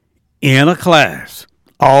in a class,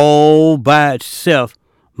 all by itself,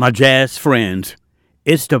 my jazz friends.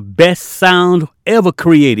 It's the best sound ever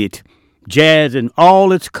created. Jazz in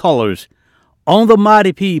all its colors on the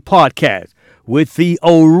Mighty P podcast with the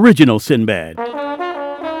original Sinbad.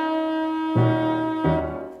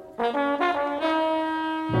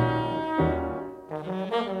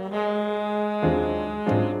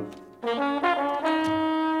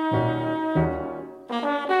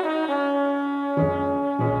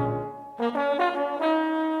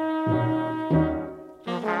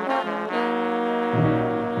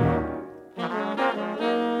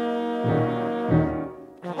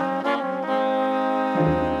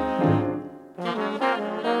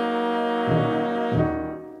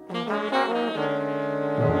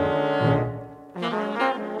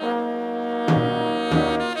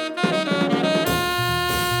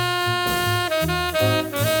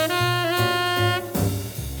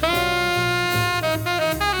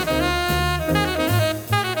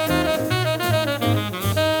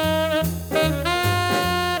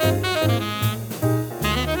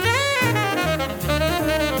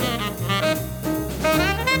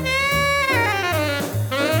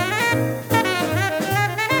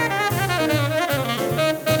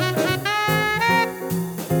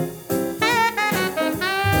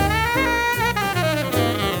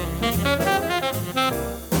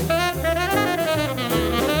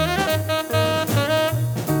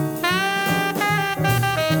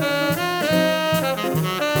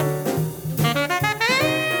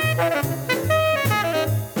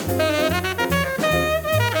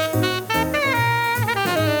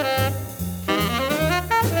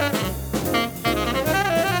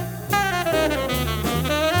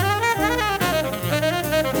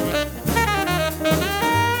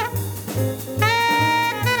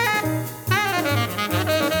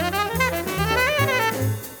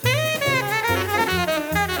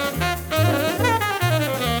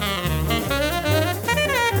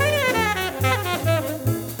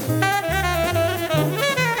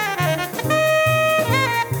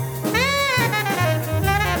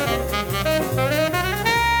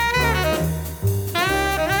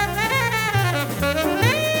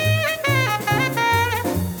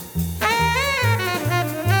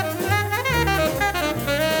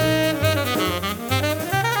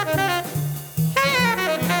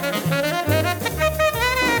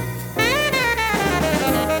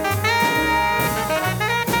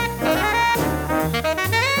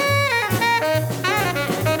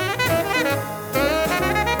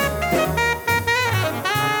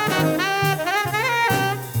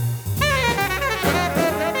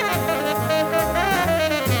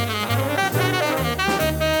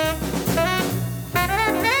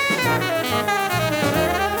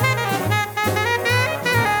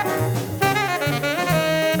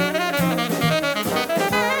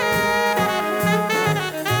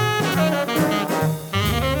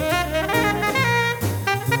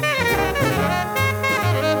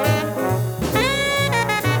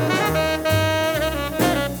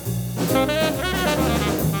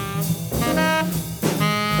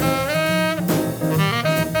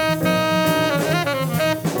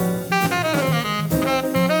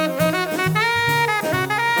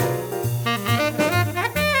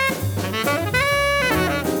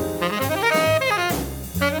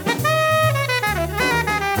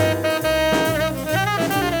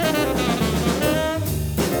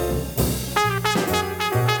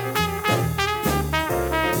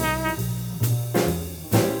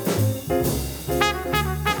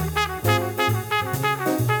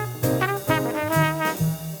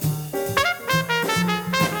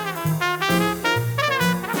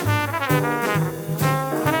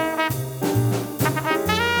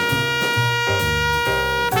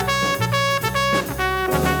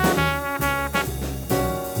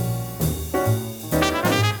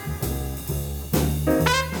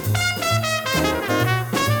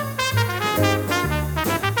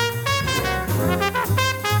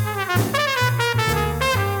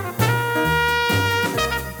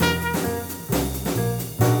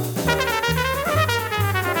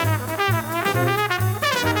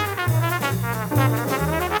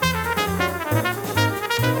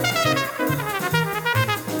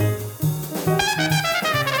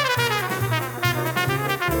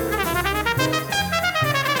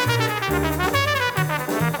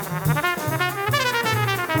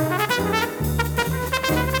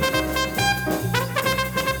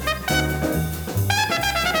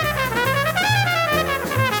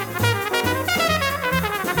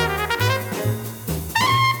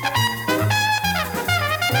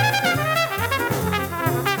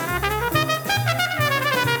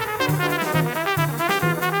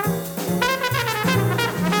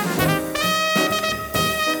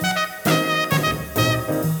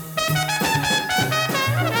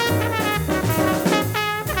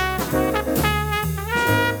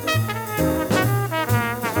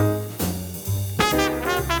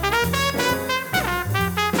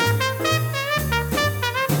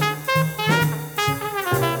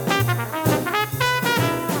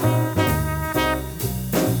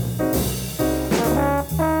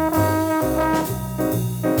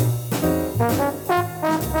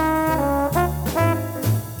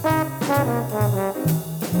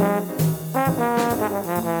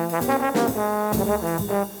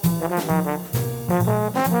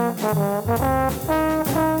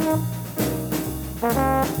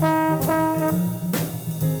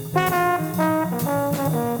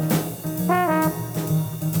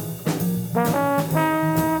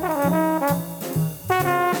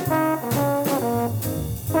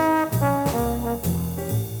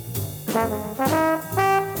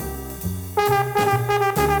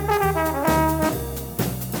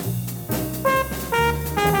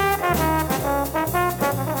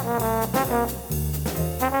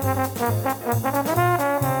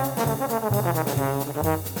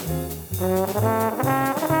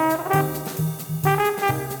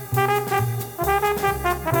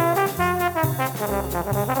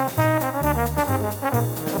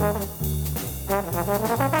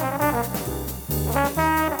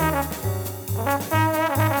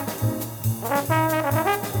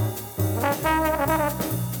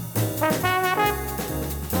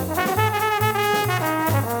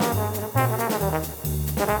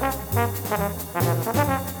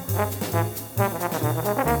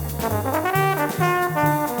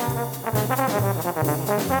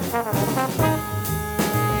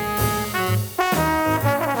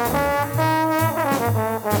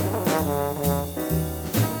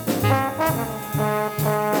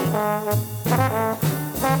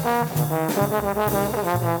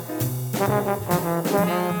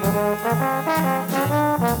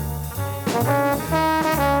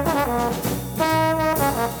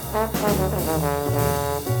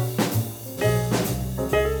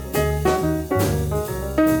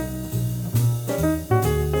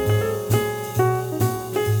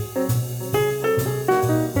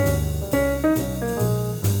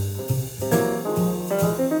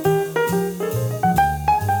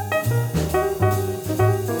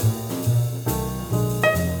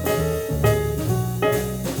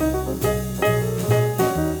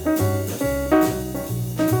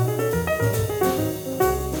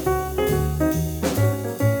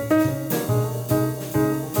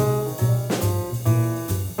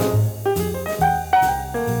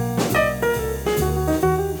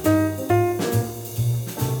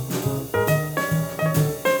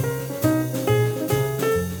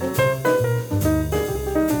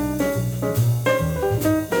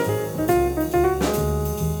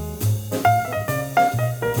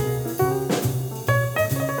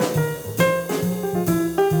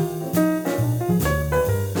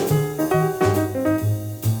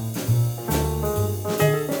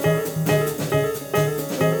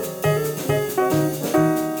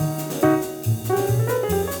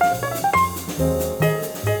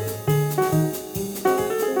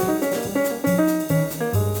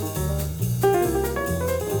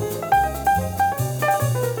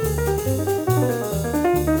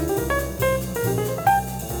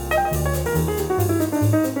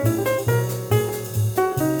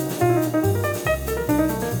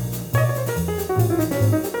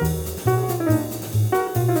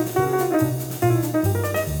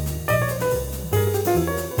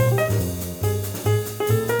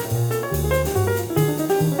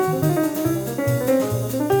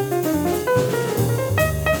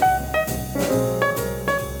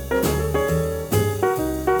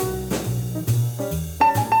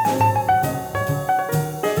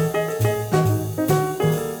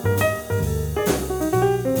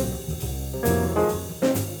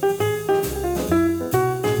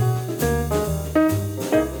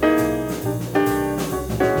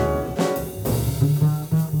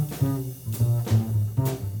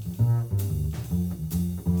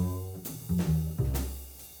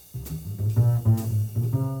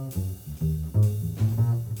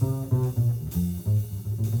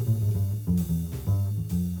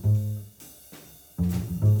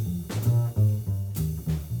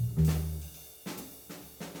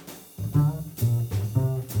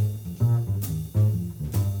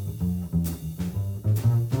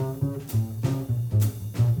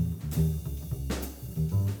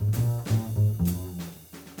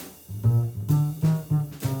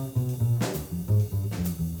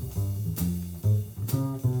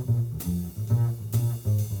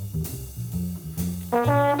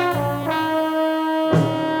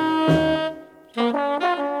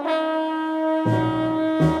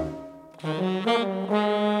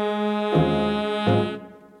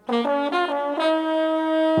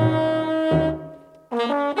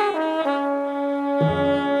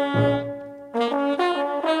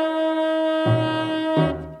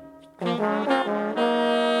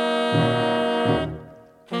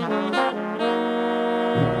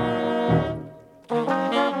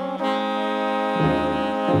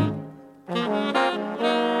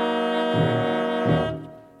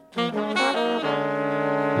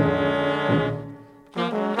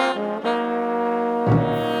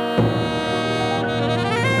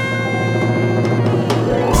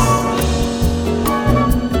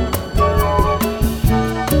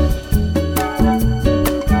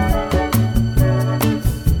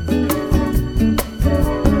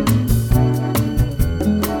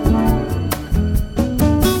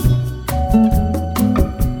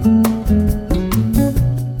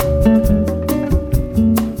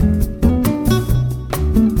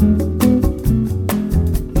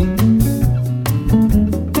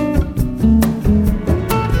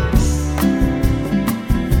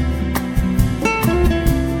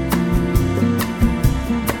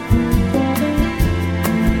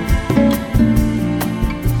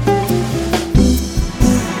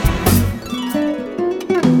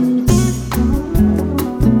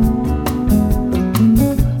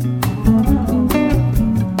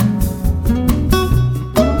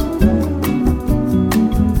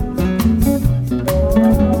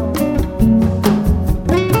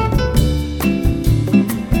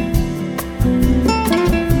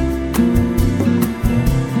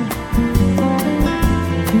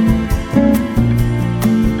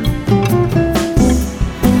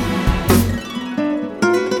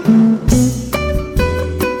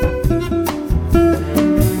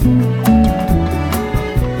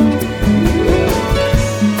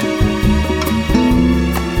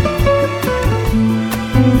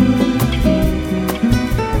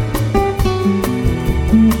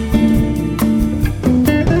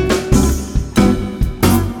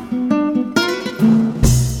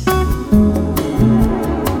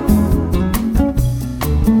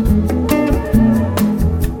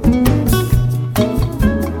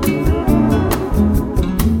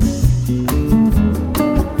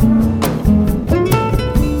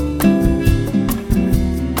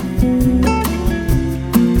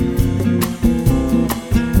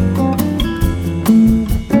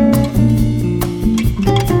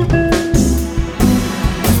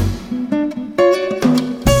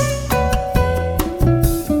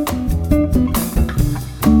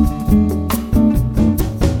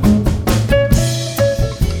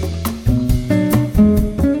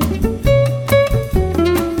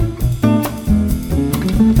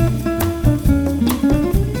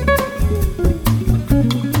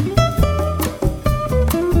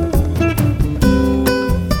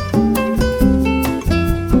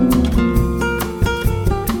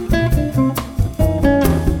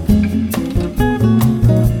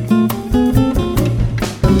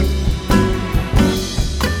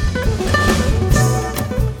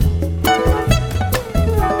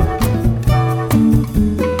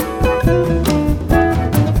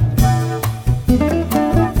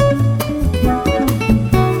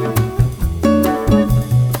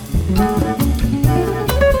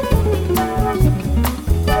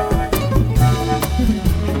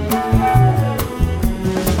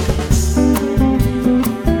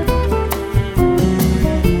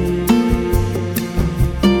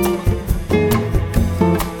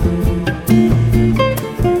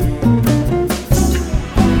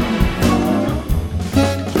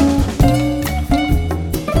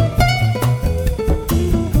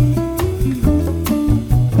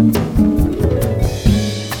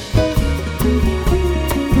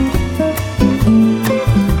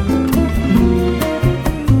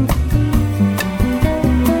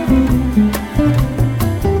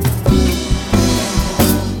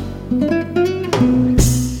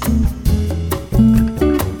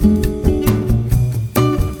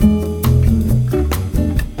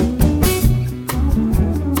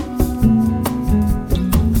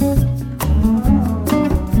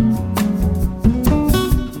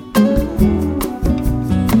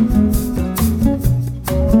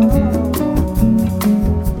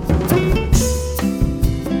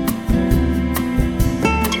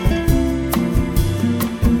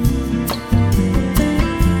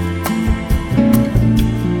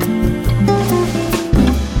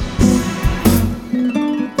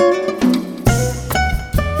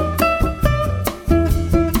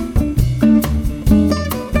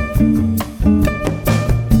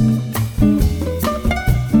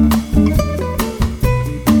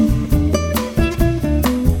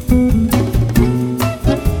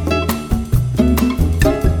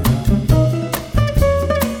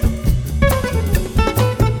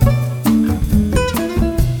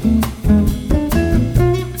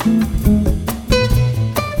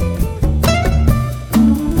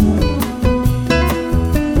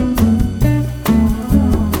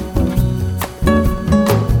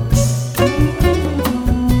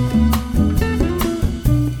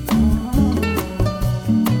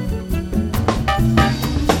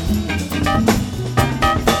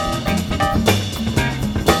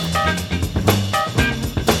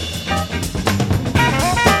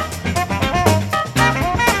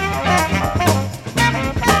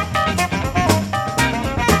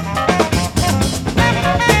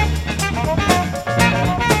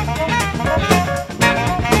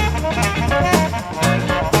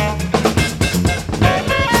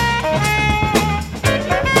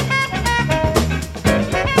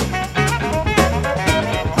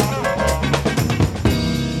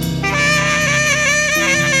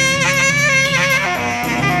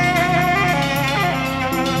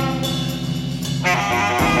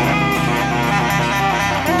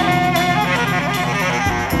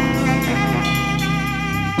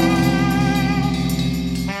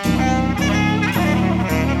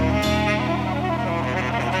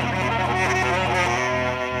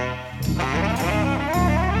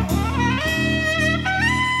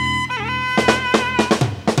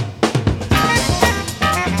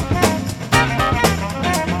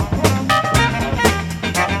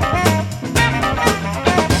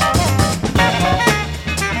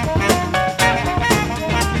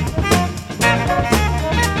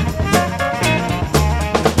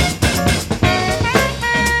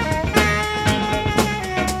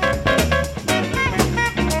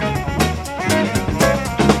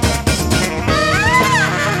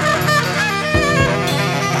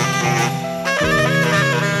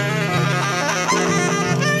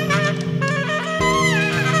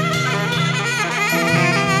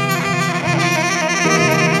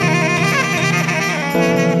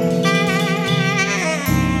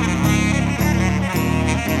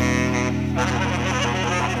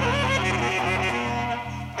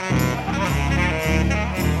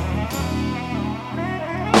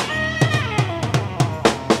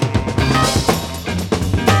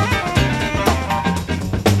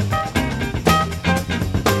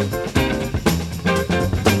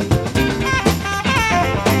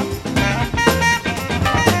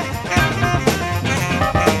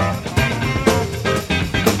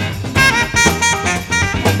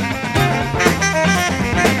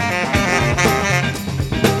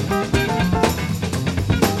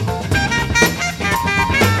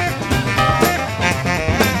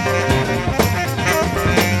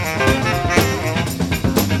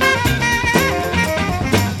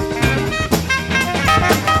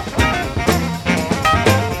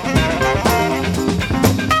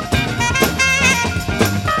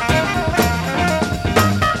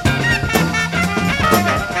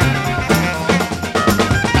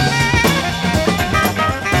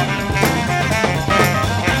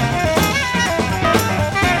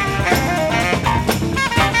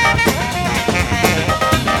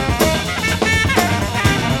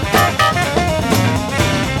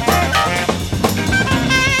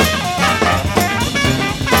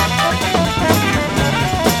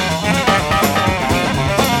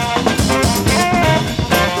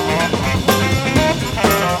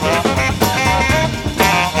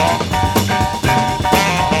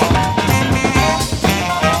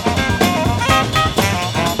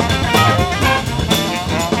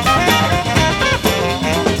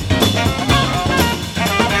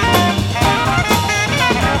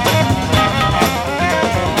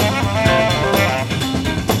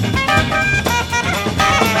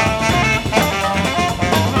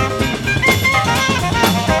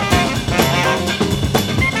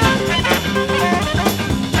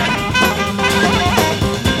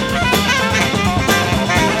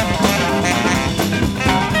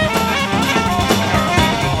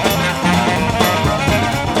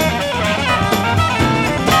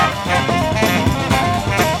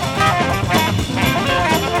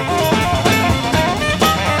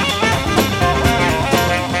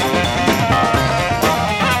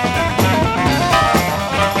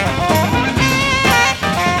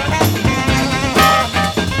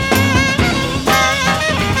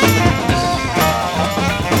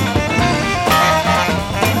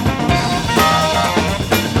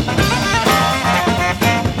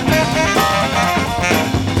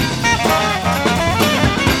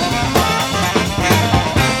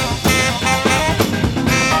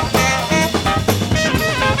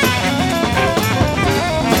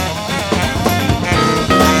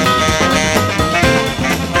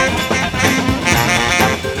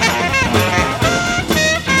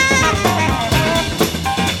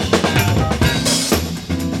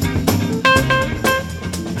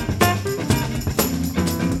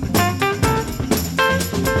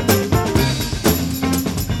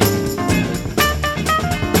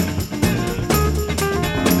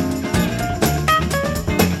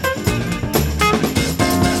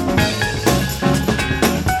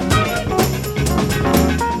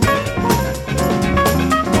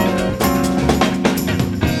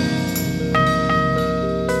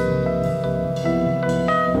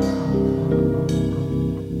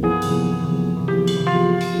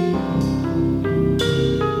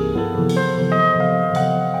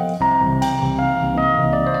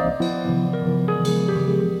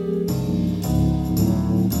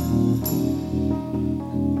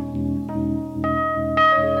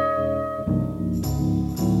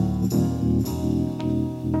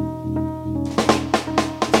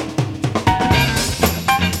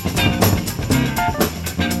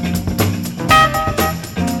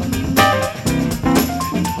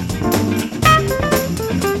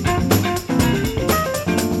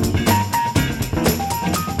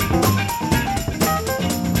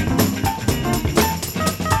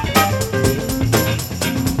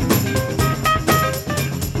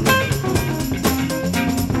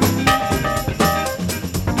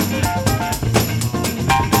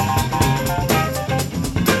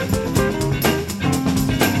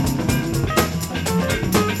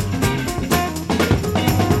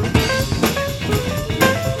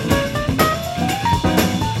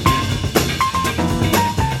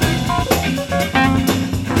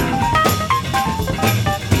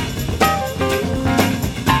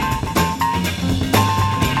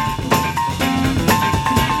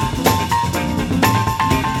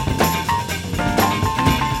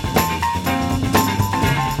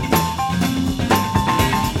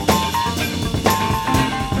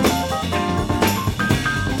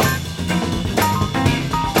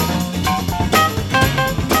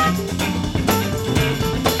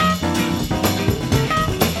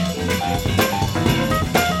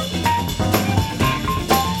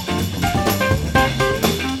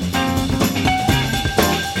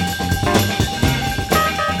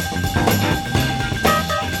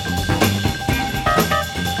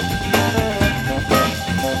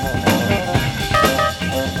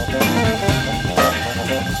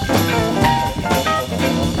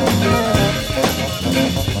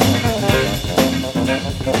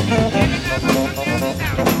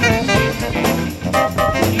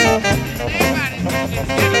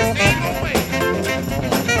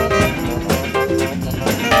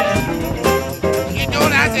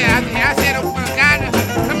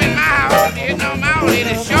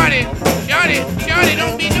 Shorty,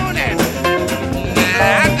 don't be doing that.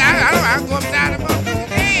 I go upside the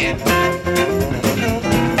motherfucker's head.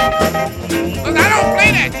 'Cause I don't play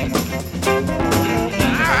that shit.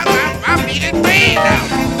 I beat his brains out.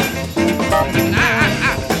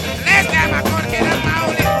 Last time I caught a kid up my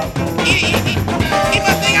old lady, he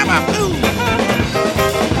must think I'm a fool.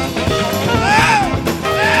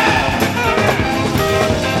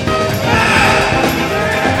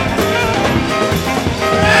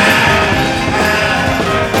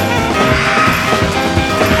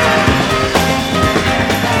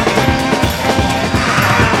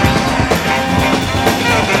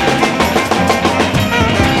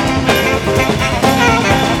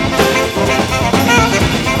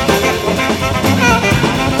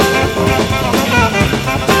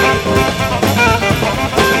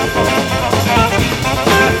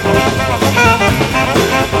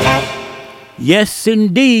 Yes,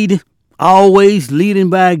 indeed. Always leading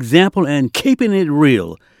by example and keeping it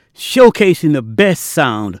real. Showcasing the best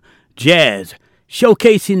sound, jazz.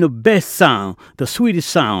 Showcasing the best sound, the sweetest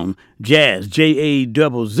sound, jazz, Jazz.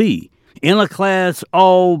 In a class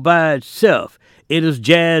all by itself. It is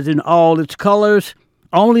jazz in all its colors.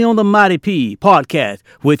 Only on the Mighty P podcast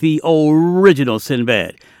with the original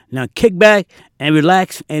Sinbad. Now kick back and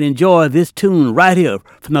relax and enjoy this tune right here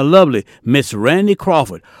from the lovely Miss Randy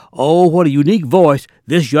Crawford. Oh, what a unique voice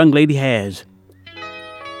this young lady has.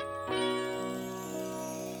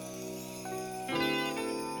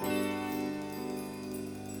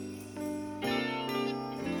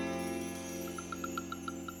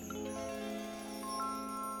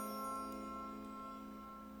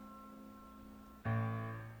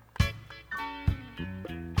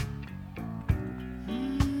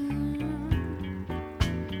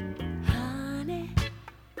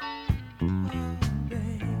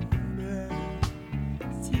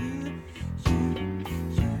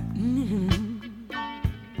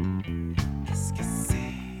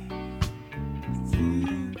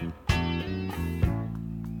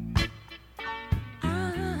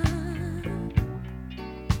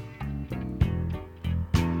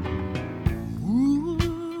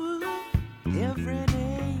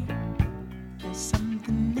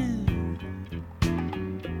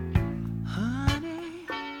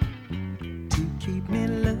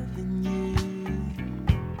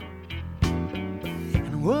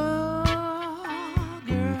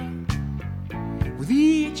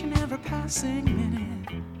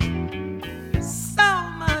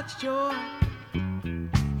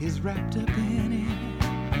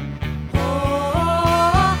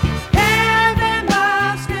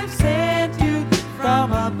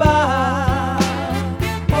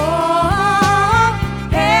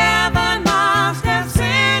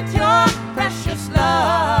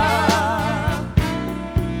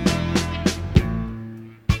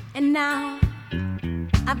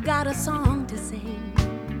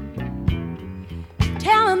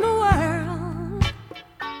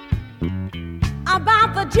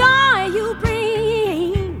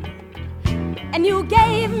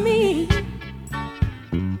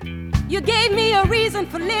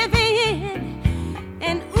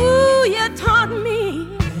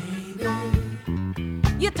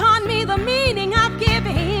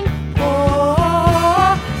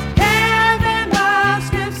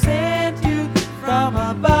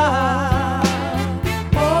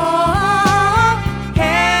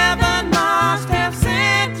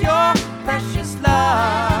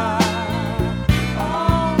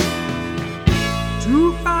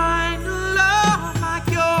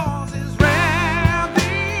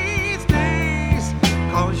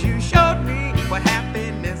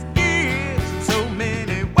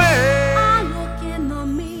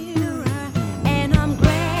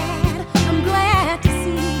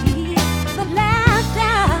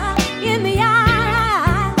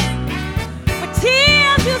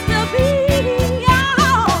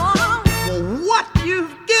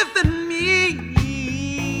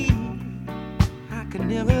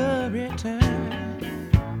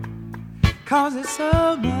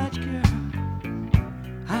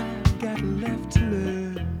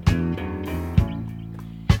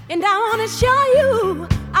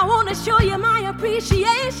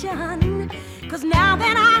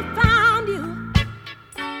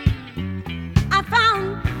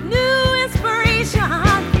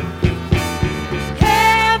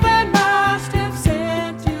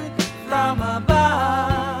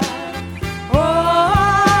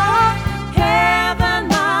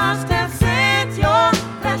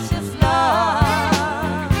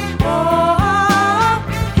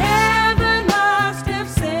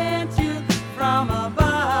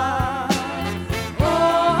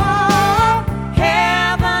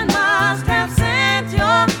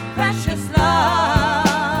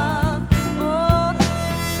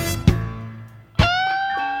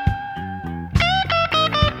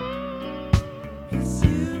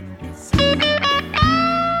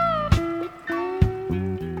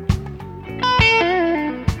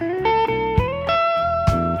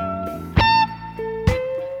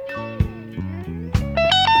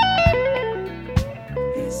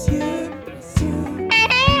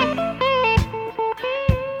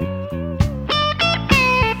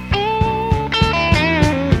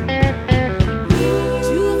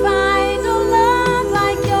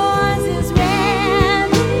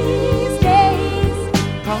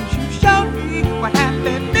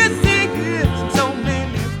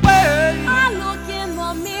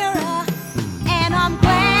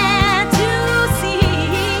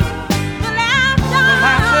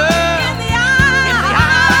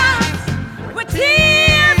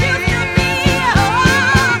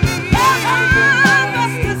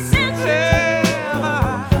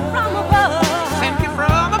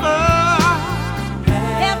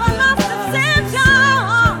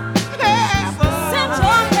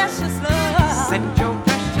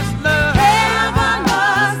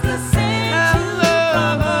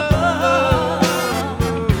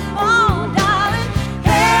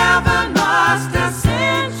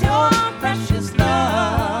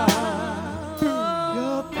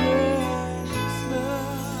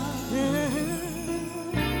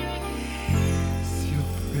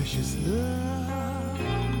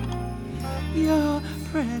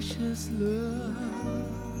 precious love,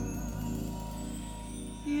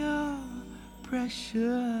 your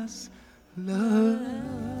precious love.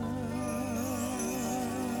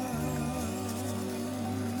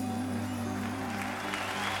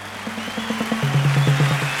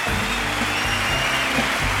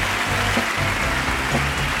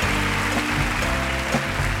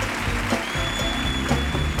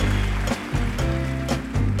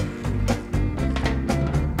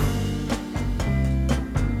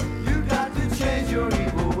 You got to change your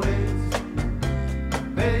evil ways,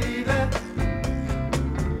 baby,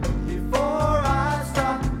 before I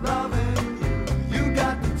stop loving you. You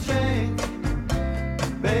got to change,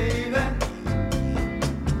 baby,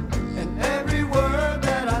 and every word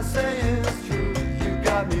that I say is true. You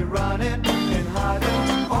got me running and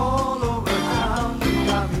hiding all over town. You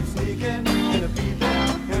got me sneaking and a peeping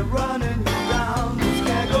and running you down. This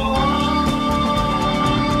can't go on.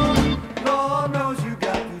 Lord knows you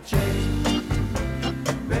got to change,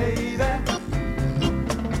 baby,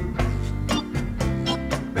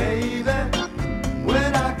 baby.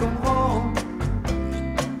 When I come home,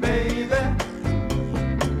 baby,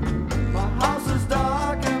 my house is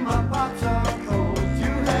dark and my pots are cold.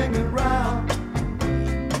 You hanging around,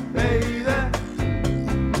 baby,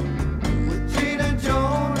 with Gene and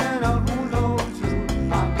Joan and who knows who.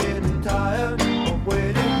 I'm getting tired of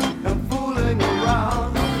waiting and fooling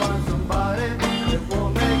around. I'll find somebody that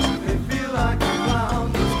won't make me feel like a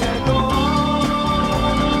clown. This can't go on.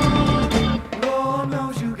 Lord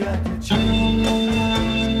knows you got to change.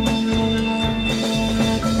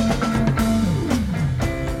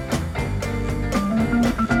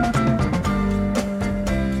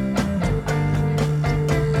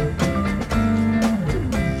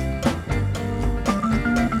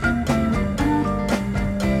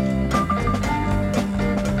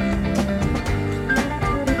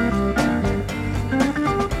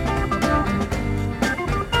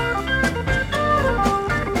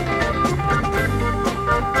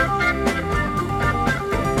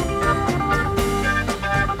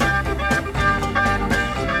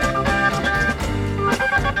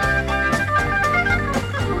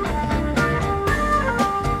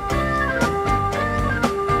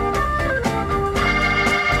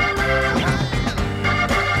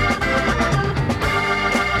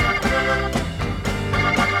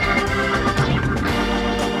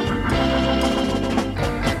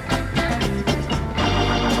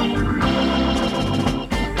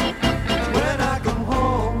 When I come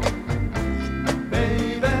home,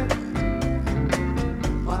 baby,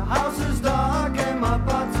 my house is dark and my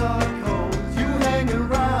pots are cold. You hanging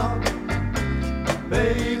around,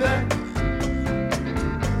 baby,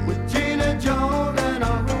 with Gene and Joan and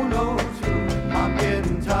who knows who. I'm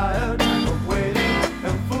getting tired of waiting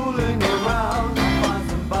and fooling around. I'll find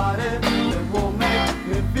somebody that won't make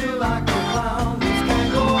me feel like a clown. This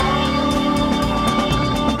can't go on.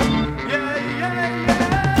 Yeah, yeah, yeah.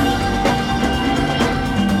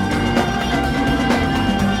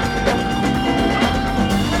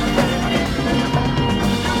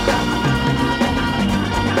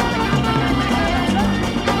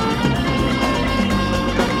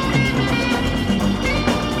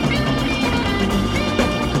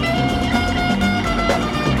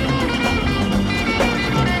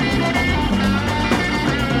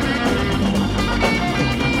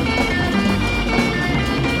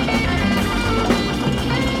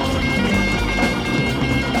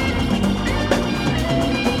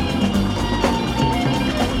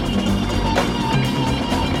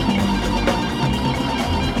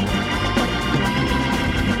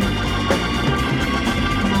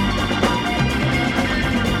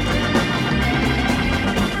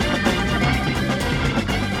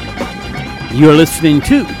 You're listening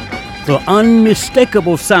to the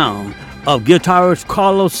unmistakable sound of guitarist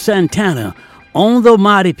Carlos Santana on the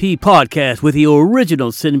Mighty P podcast with the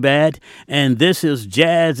original Sinbad, and this is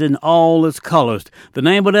Jazz in All Its Colors. The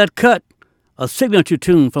name of that cut, a signature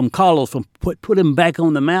tune from Carlos, from put him back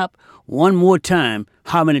on the map one more time.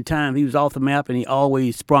 How many times he was off the map and he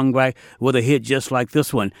always sprung back with a hit just like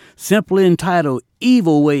this one, simply entitled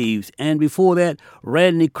Evil Waves. And before that,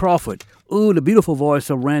 Randy Crawford. Ooh, the beautiful voice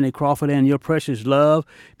of Randy Crawford and Your Precious Love.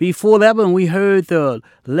 Before that one, we heard the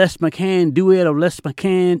Les McCann duet of Les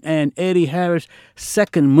McCann and Eddie Harris'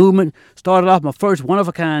 Second Movement. Started off my first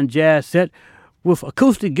one-of-a-kind jazz set with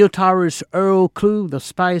acoustic guitarist Earl Klugh, The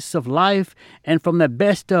Spice of Life. And from the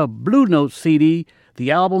Best of Blue Notes CD,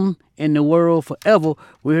 the album In the World Forever,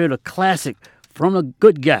 we heard a classic from a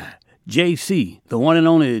good guy, JC, the one and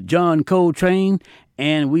only John Coltrane,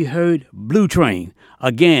 and we heard Blue Train.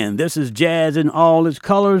 Again, this is Jazz in All Its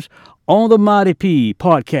Colors on the Mighty P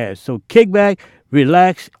podcast. So kick back,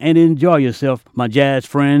 Relax and enjoy yourself, my jazz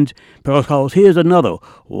friends, because here's another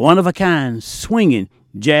one of a kind swinging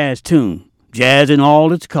jazz tune. Jazz in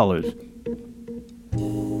all its colors.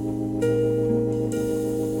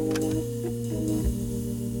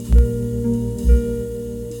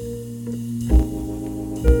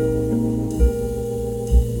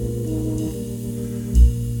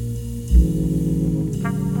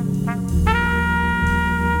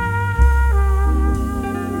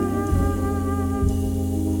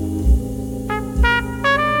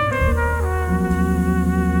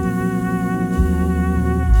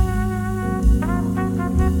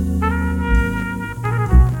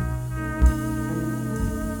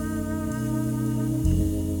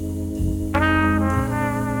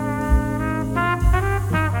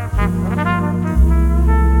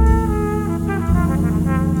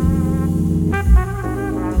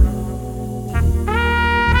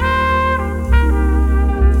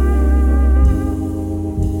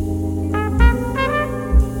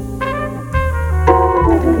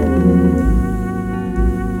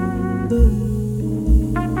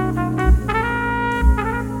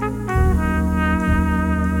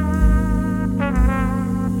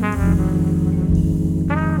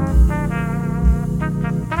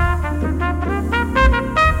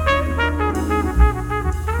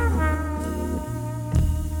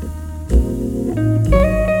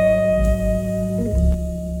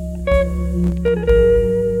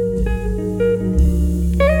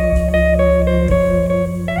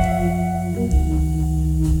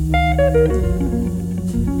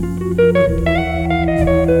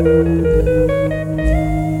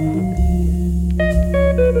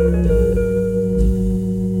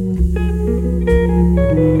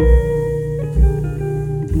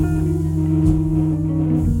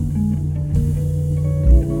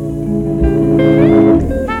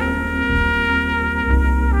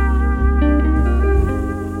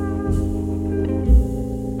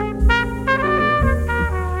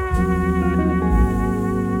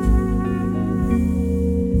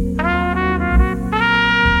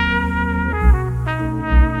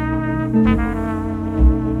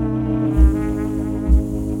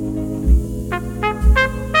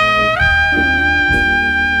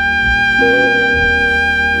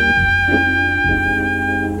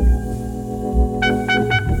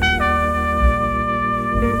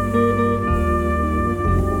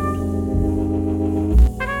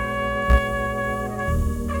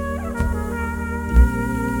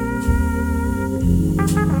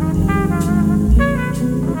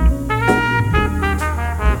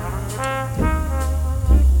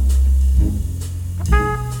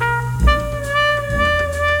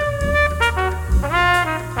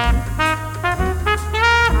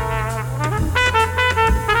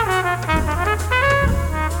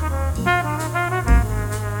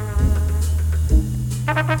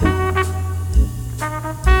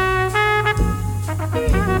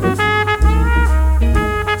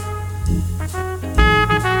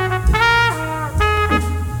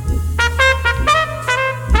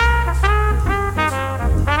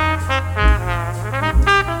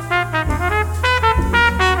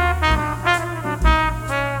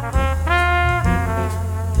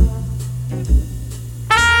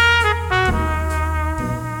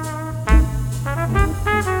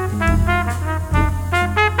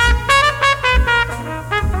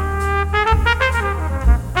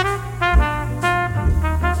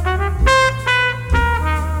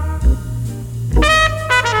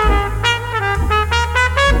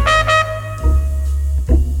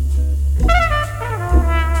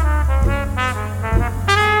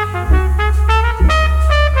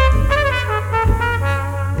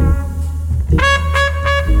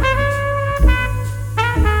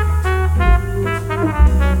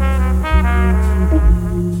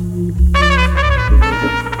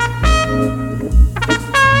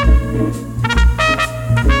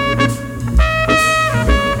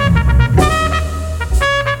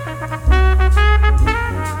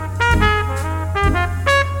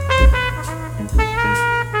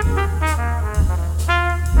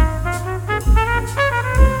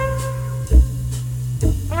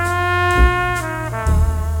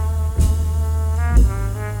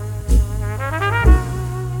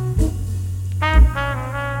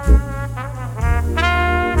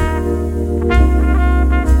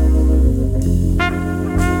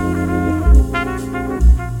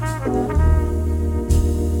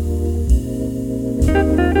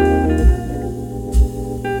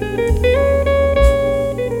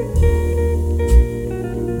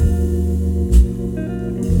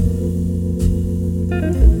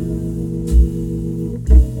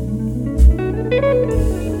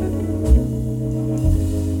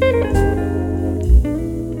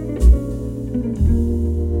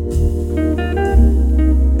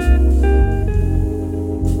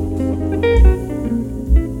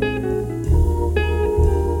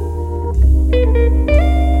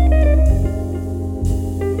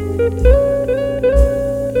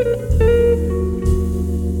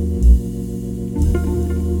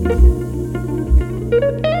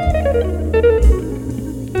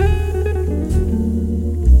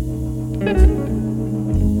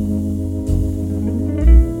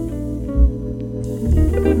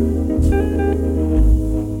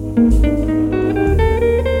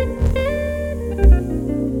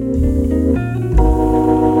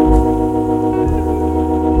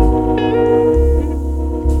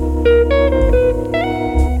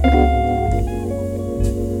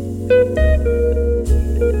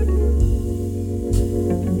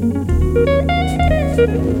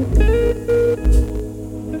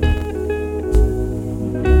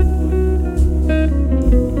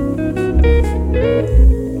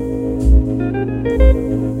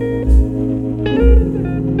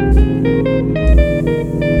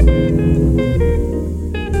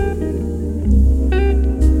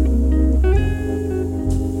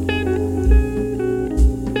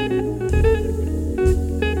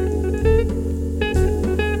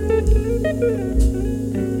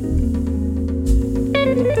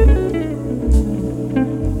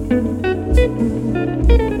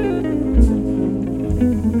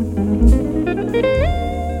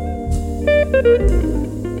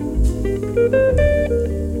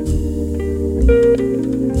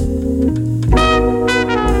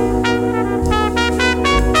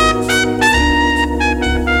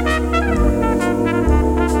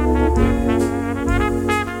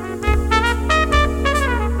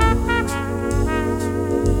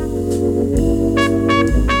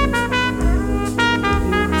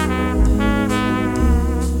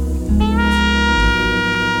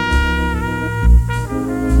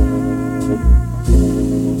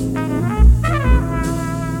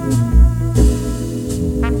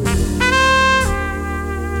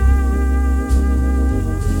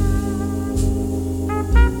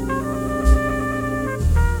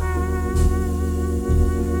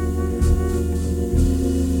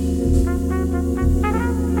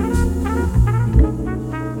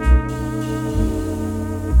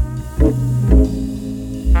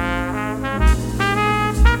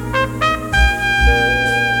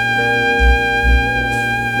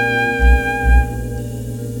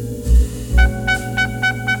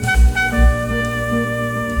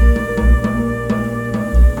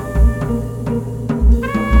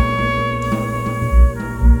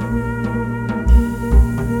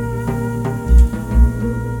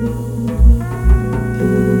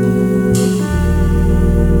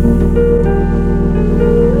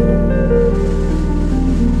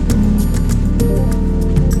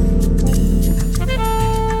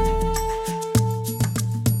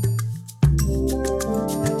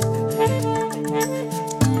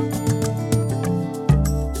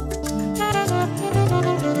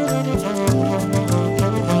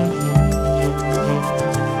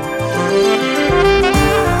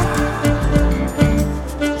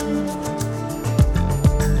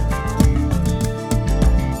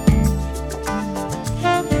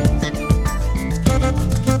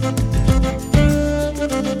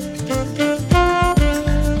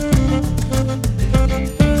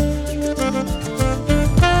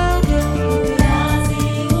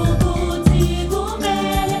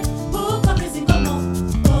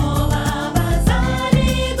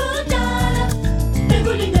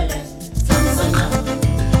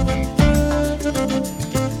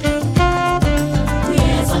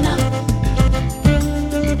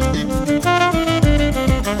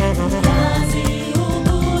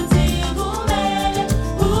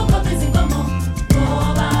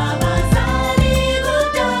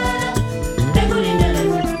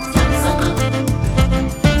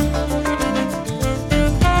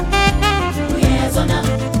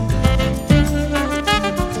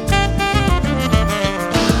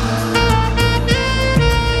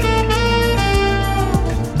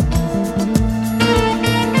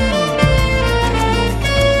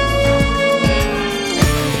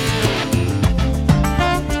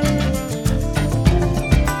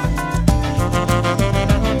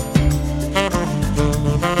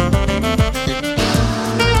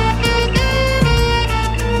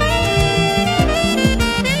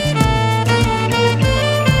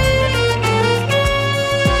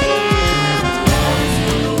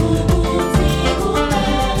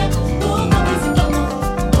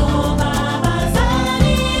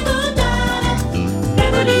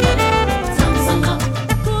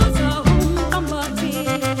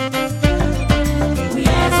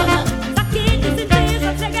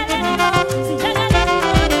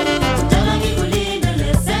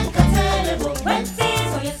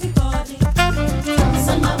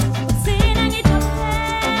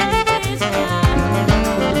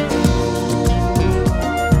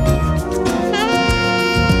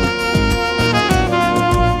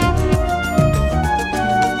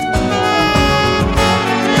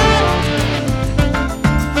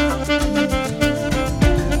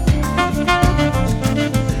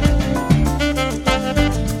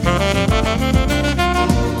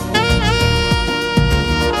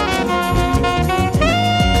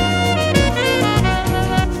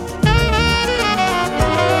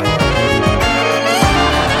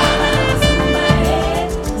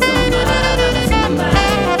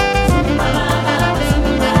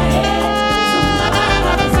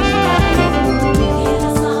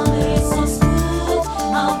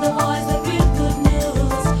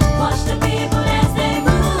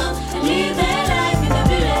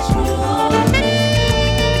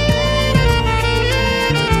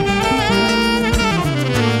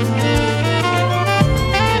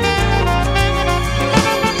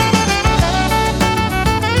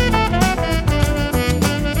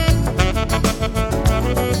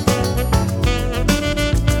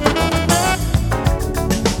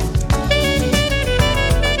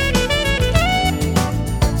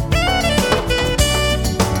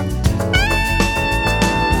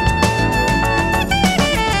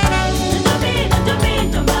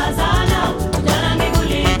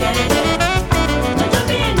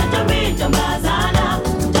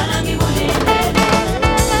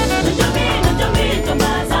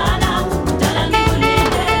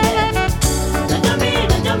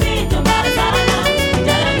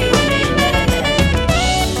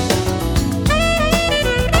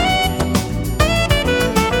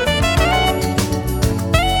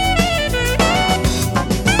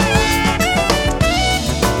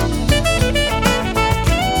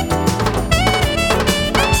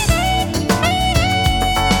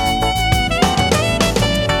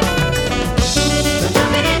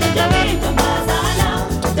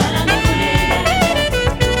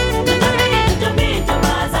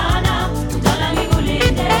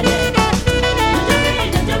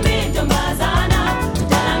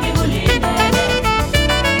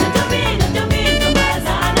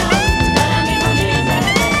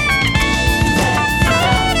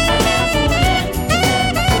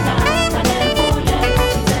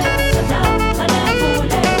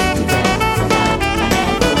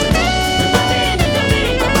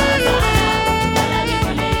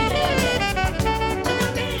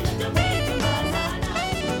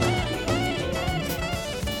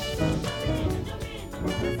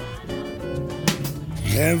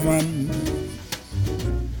 heaven.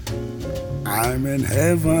 I'm in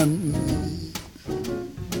heaven.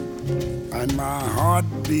 And my heart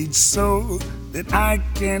beats so that I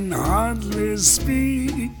can hardly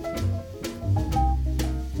speak.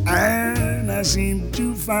 And I seem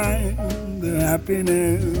to find the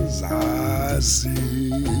happiness I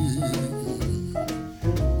see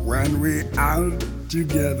when we're out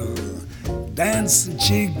together, dancing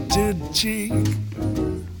cheek to cheek.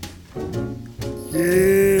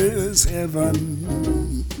 Yes, heaven,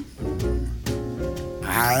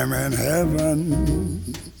 I'm in heaven.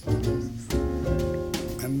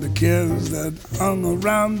 And the cares that hung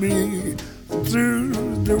around me through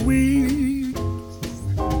the week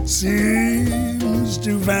seems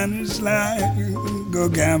to vanish like a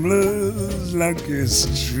gambler's lucky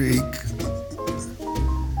streak.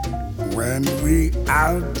 When we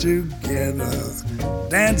out together,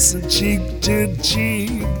 dancing cheek to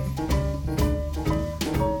cheek.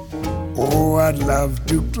 Oh, I'd love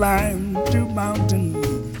to climb to mountain,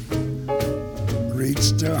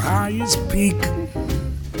 reach the highest peak,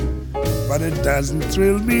 but it doesn't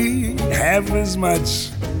thrill me half as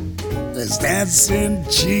much as dancing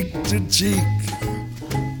cheek to cheek.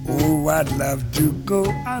 Oh, I'd love to go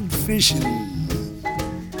out fishing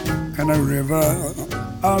in a river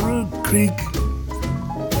or a creek,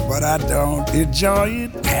 but I don't enjoy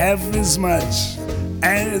it half as much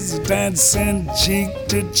as dancing cheek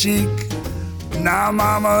to cheek. Now,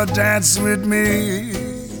 mama, dance with me.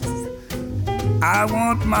 I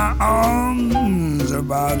want my arms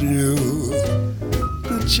about you,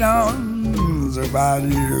 the charms about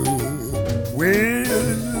you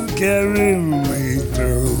will carry me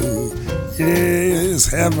through. Yes,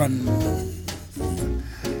 heaven,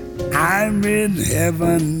 I'm in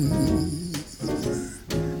heaven.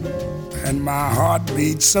 And my heart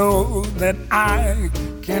beats so that I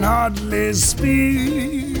can hardly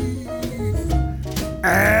speak.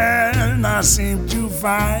 And I seem to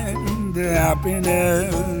find the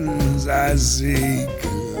happiness I seek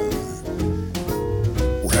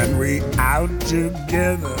when we out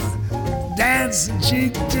together, dancing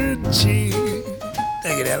cheek to cheek.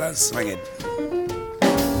 Take it, Ella, swing it.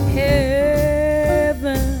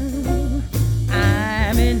 Heaven,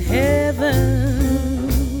 I'm in heaven.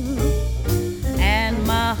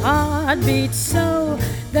 My heart beats so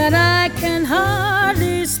that I can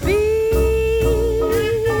hardly speak,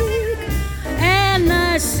 and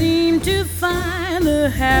I seem to find the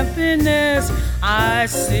happiness I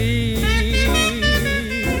seek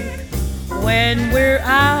when we're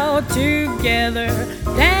out together,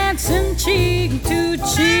 dancing cheek to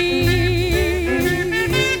cheek.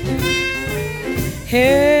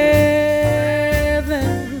 Heaven,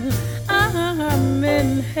 I'm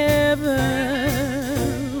in heaven.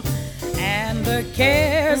 The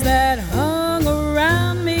cares that hung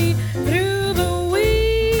around me through the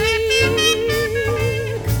week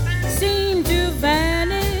seem to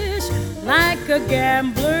vanish like a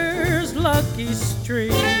gambler's lucky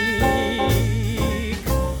streak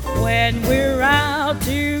when we're out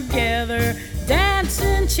together,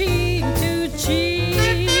 dancing cheek to cheek.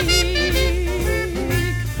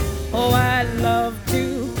 Oh, I love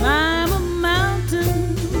to climb a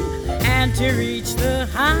mountain and to reach the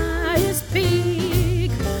highest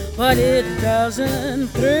peak, but it doesn't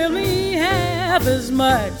thrill me half as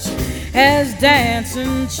much as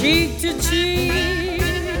dancing cheek to cheek.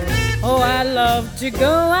 Oh, I love to go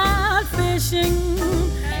out fishing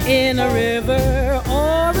in a river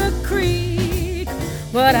or a creek,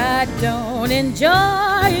 but I don't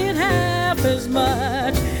enjoy it half as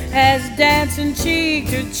much as dancing cheek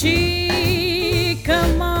to cheek.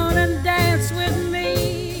 Come on and dance with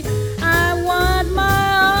me. I want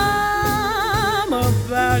my arm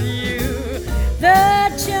about you,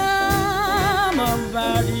 the charm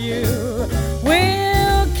about you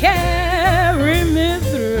will carry me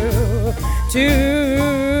through to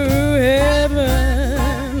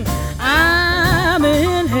heaven. I'm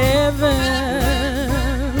in heaven,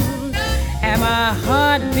 and my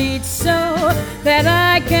heart beats so that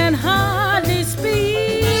I can hardly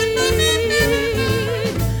speak,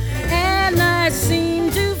 and I seem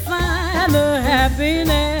to find the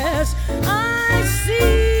happiness I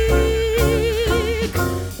seek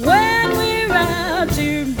when we're out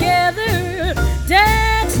together,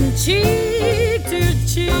 dancing cheek to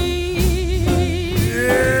cheek.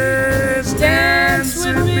 Yes, dance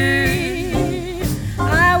with me.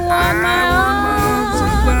 I want my arms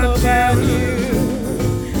about you,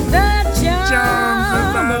 the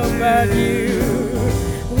charm about you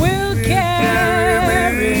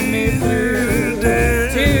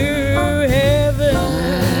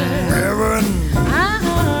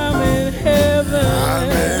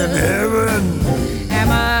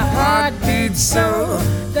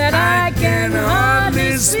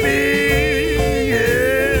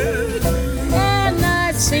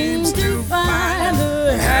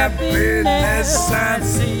yes, I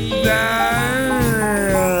see.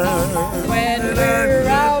 When we're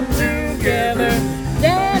out together,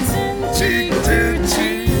 dancing cheek to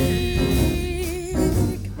cheek,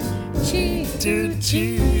 cheek to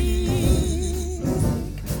cheek,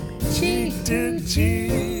 cheek to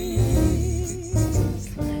cheek,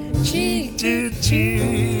 cheek to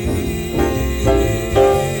cheek.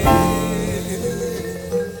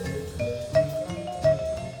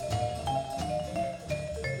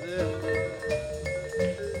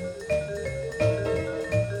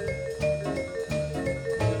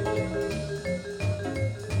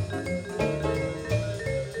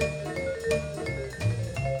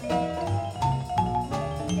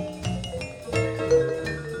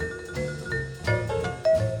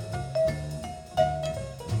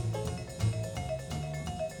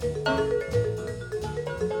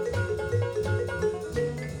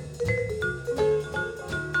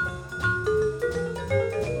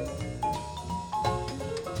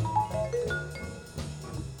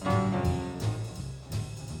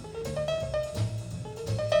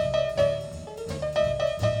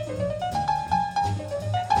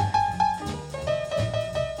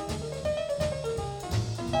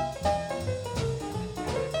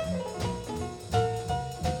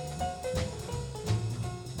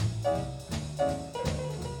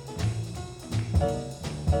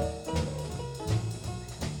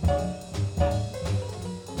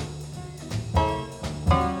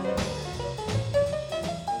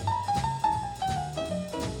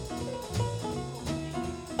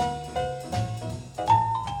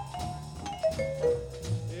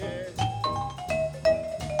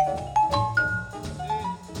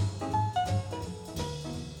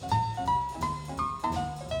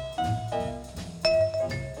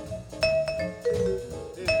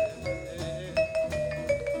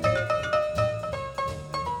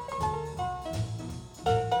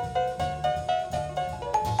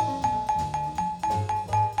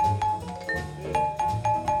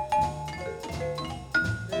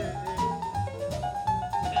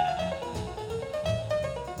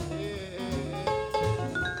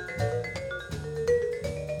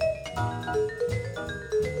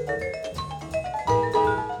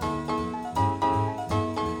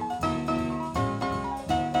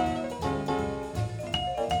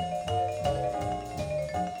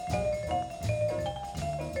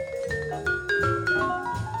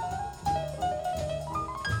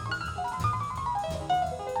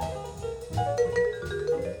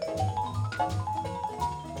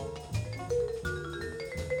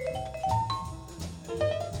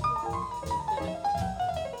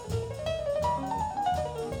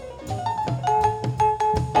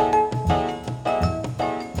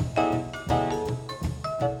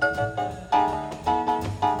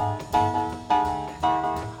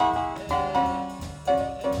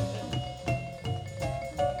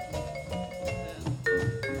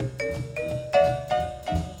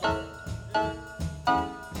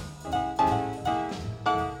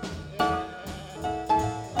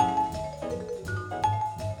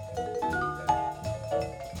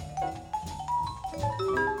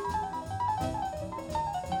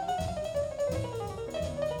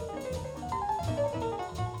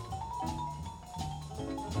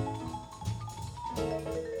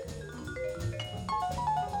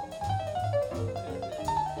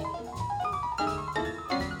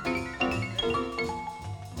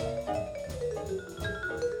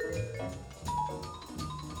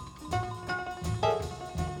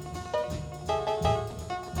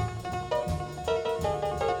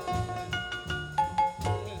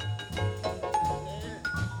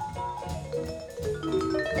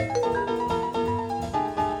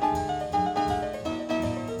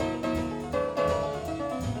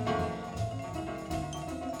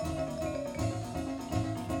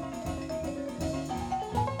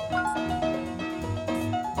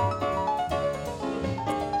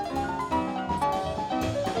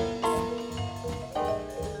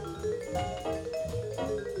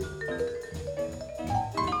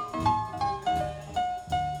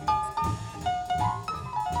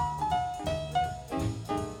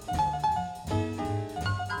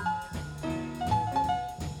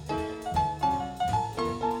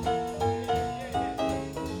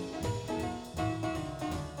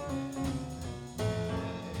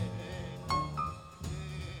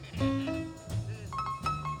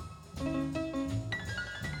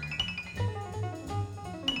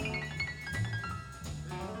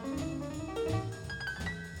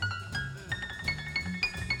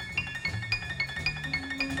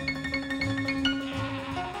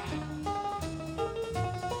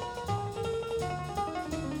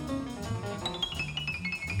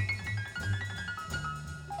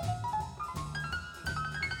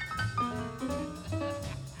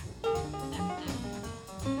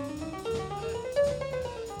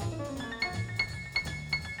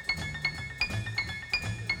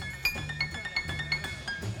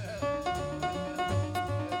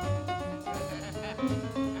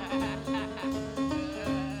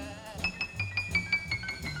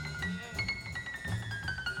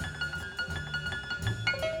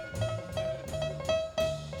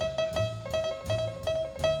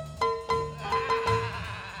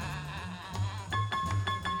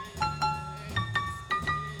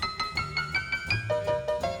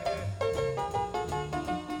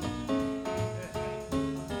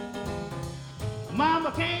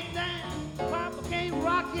 Mama can't dance, Papa can't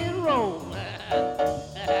rock and roll.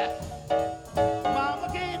 Mama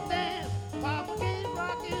can't dance, Papa can't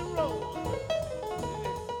rock and roll.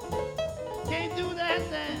 Can't do that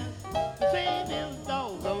dance to save his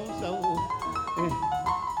doggone soul.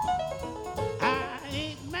 I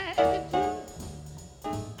ain't mad at you.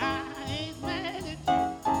 I ain't mad at you.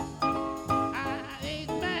 I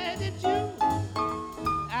ain't mad at you.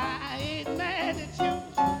 I ain't mad at you.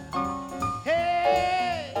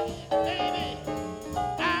 Hey, baby,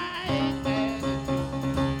 I ain't mad at you.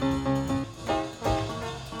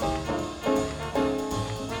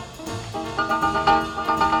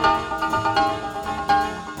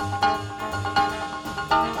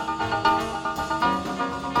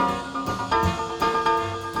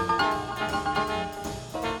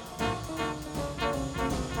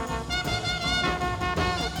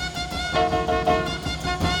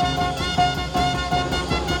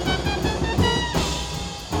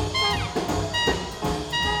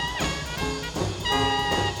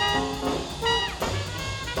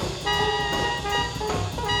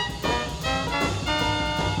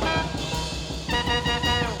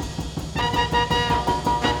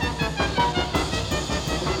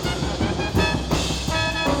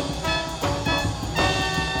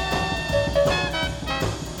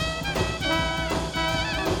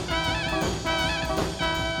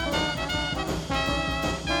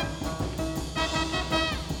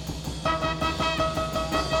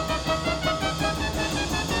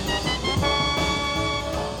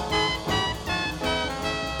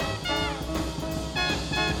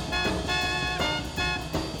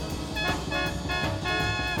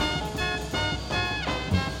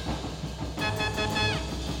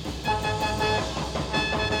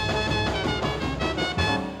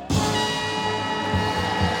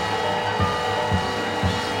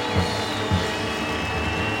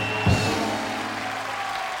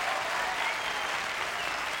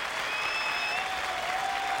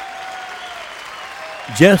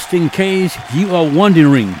 Just in case you are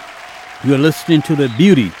wondering, you're listening to the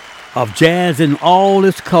beauty of jazz in all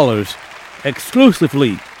its colors,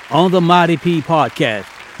 exclusively on the Mighty P podcast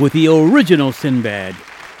with the original Sinbad,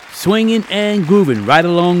 swinging and grooving right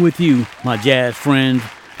along with you, my jazz friends.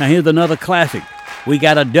 Now here's another classic. We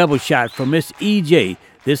got a double shot from Miss E.J.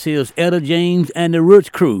 This is Etta James and the Roots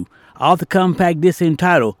Crew off the compact disc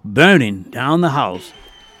entitled Burning Down the House.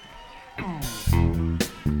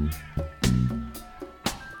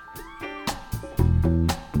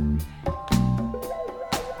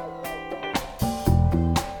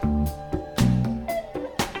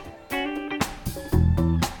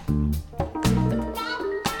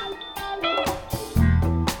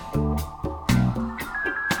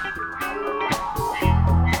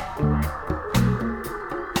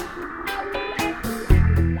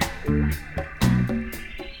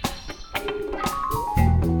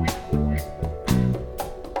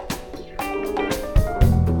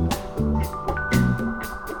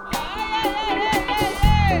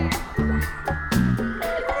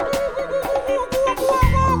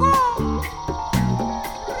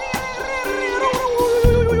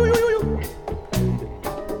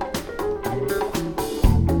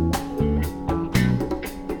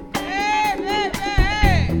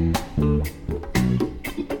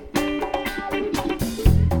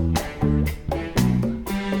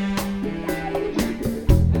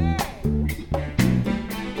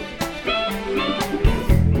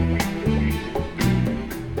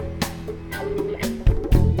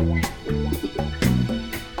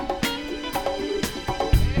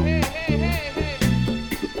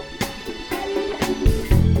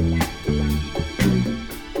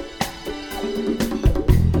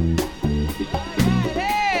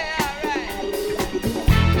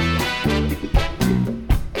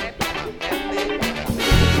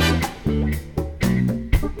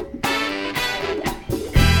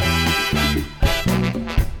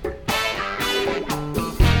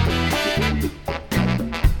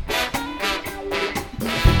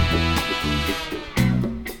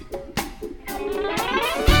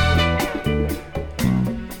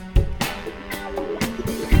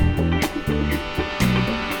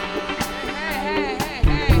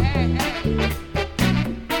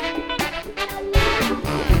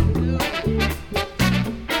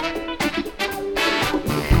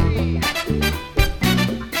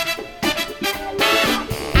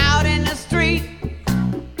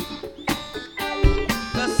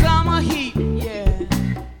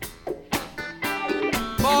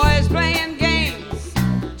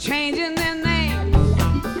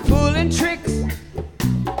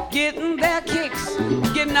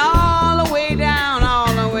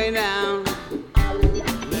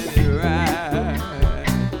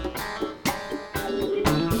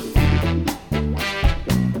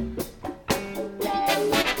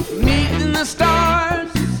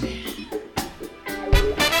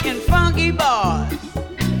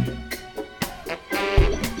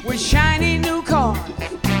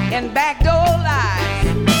 whole lives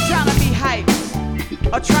trying to be hyped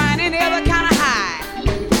or trying any other kind of high.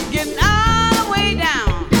 Getting all the way down,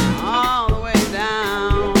 all the way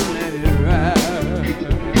down, let it ride.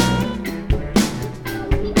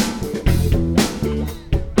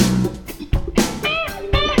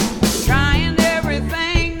 Trying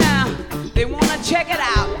everything now, they want to check it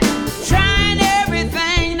out. Trying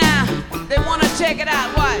everything now, they want to check it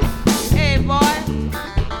out. What? Hey boy,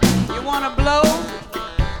 you want to blow?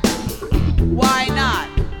 Why not?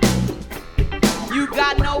 You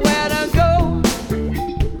got nowhere to go.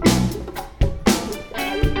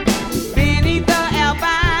 Beneath the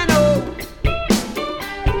albino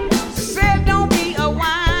said don't be a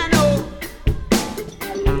wino.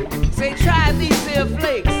 Say try these here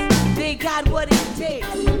flakes. They got what it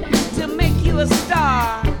takes to make you a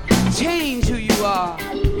star. Change who you are.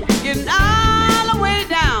 Getting all the way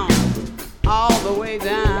down, all the way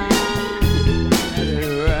down. Let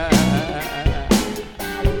it ride.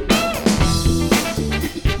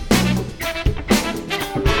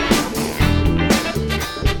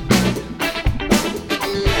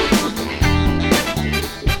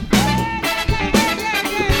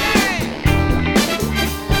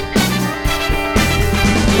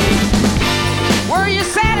 Were you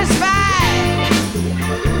satisfied?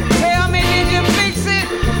 Tell me, did you fix it?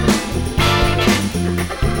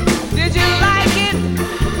 Did you like it?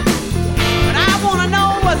 But I wanna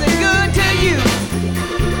know, was it good to you?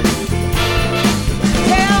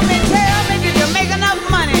 Tell me, did you make enough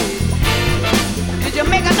money? Did you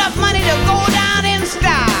make enough money to go down in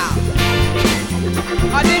style?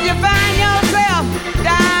 Or did you find yourself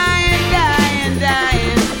dying, dying,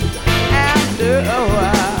 dying after a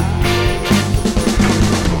while?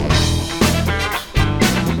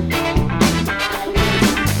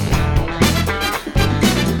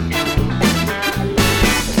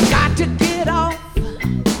 Got to get off.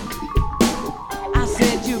 I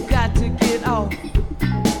said you got to get off.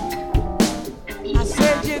 I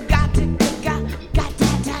said you got to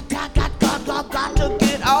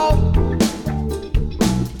get off.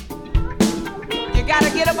 You gotta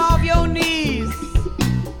get up off your knees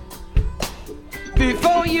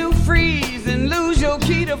before you freeze and lose your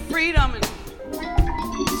key to freedom and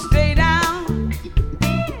stay down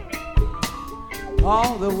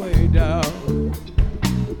all the way down.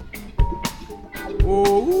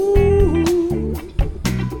 Oh,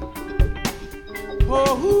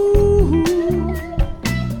 oh,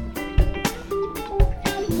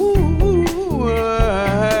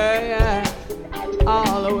 yeah,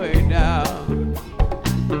 all the way down.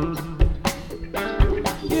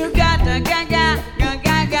 You got to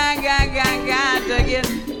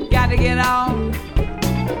get on.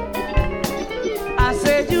 I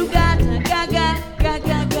said you got to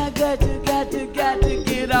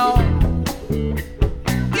get on.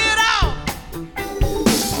 Get on.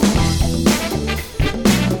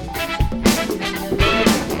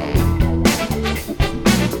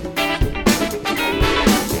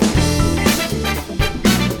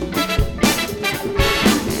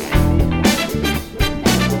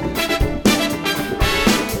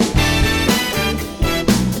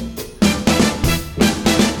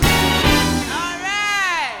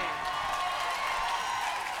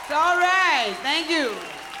 All right. Thank you.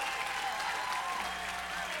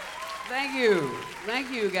 Thank you.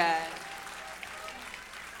 Thank you, guys.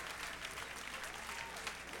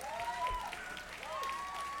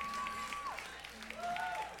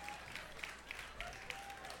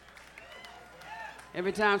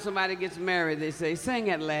 Every time somebody gets married, they say, sing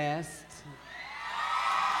at last.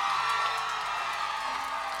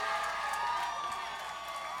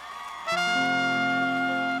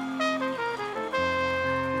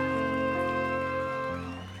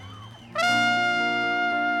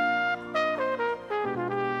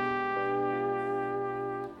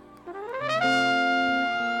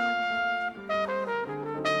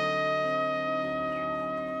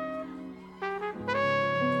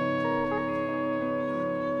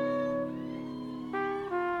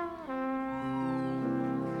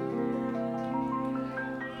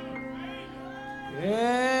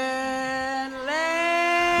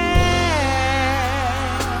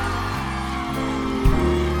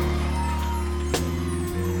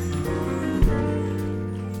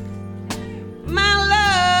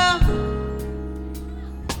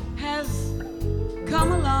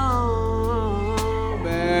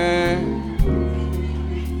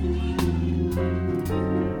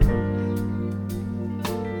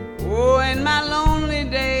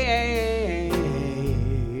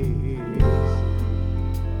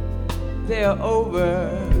 They're over.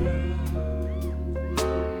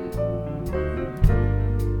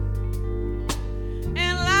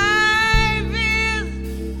 And life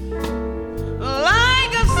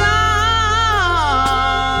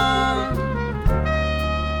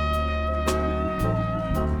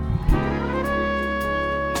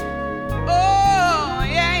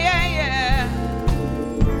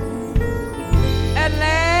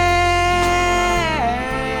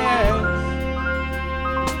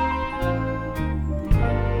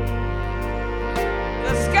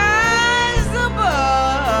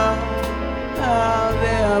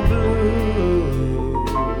blue.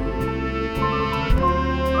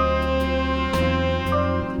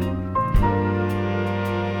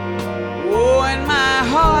 Oh, and my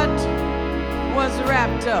heart was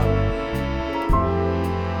wrapped up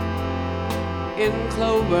in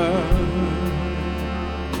clover.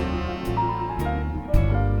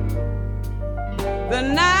 The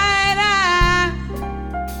night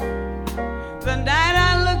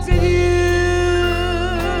I looked at you,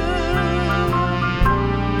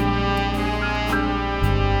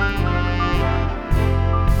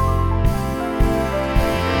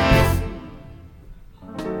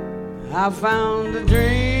 I found a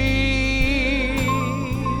dream.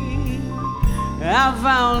 I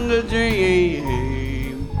found a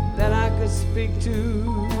dream that I could speak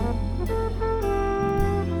to.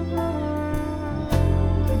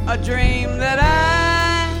 A dream that I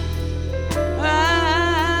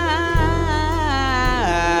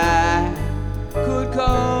could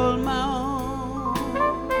call my own.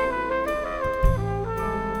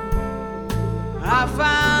 I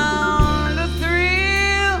found a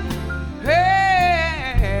thrill,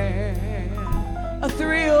 hey, a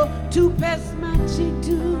thrill to pass my cheek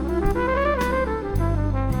to.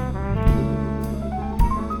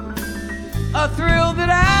 A thrill that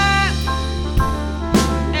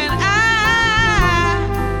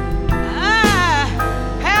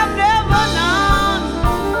have never known.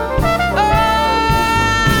 Oh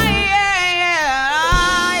yeah, yeah,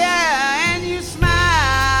 oh yeah, and you smile.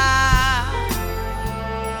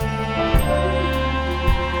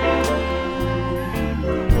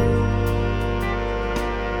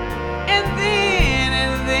 And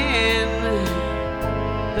then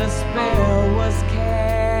the spell was cast.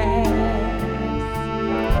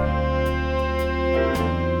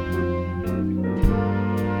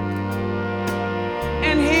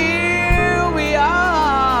 And here we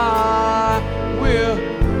are,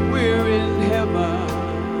 we're in heaven.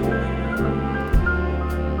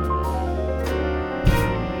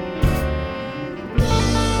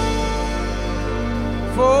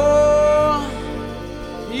 For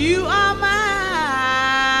you are mine.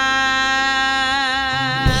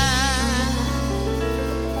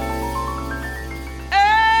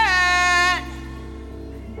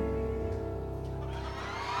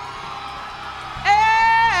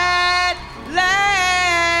 At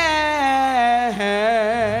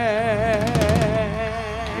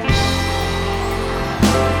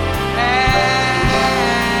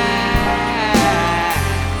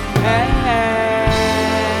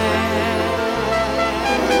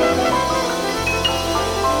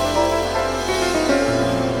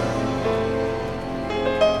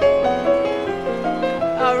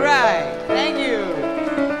all right, thank you.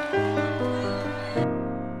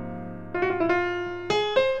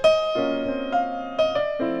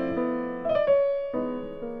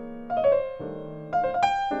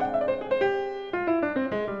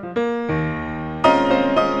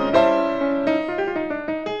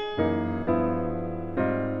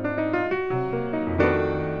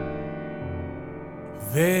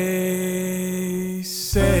 They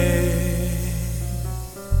say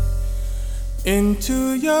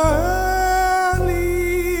into your early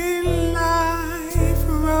life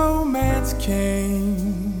romance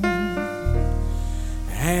came,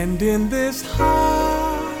 and in this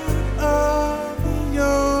heart of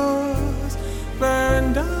yours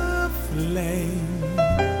burned a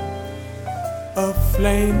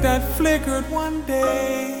flame that flickered one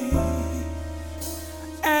day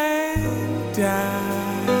and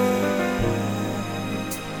died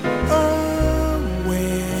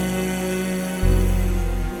away.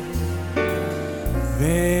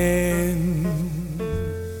 Then,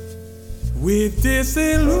 with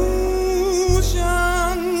disillusion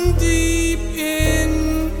deep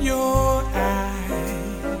in your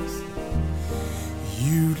eyes,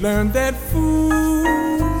 you learned that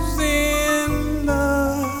fools in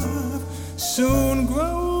love soon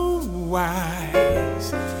grow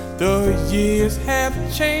wise. The years have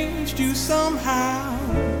changed you somehow.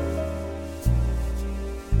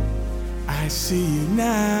 I see you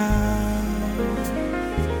now.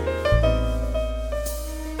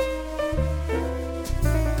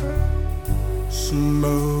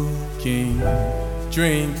 Smoking,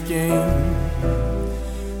 drinking,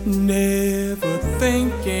 never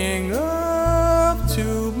thinking of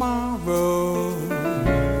tomorrow.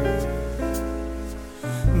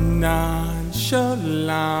 Nonchalant,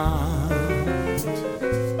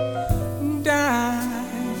 diamond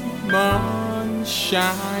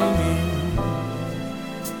shining,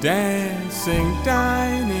 dancing,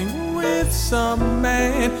 dining with some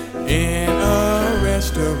man in a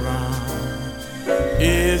restaurant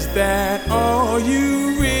Is that all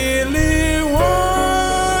you really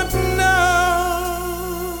want?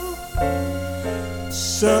 No.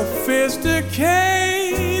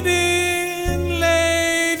 Sophisticated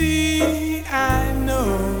lady, I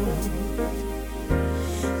know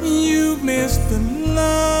you missed the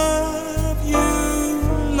love you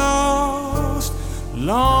lost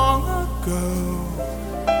long ago.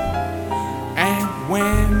 And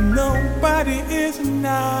when nobody is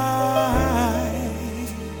nigh,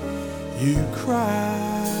 you cry.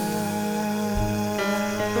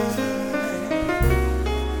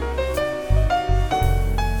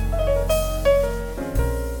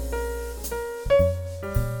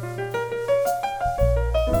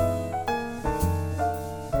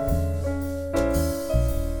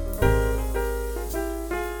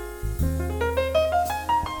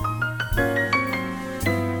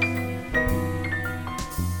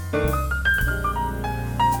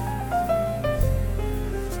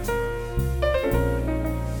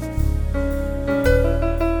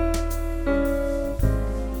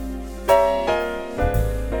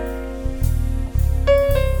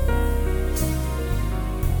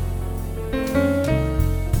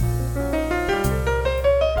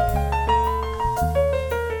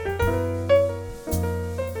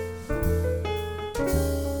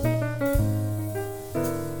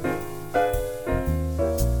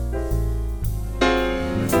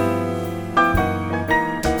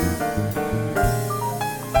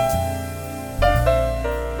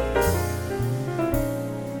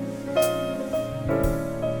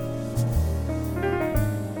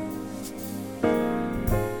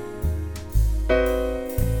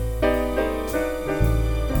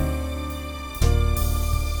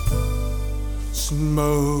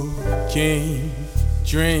 Smoking,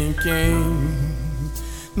 drinking,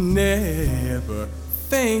 never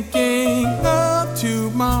thinking of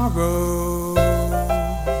tomorrow.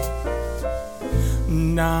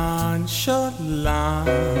 Nonchalant,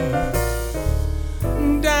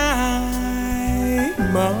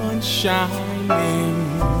 diamond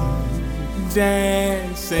shining,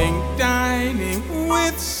 dancing, dining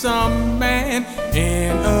with some man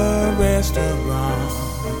in a restaurant.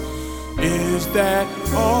 Is that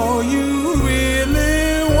all you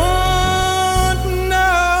really want?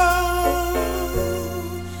 No.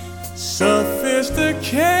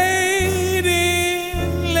 Sophisticated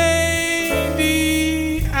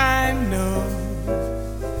lady, I know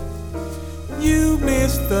you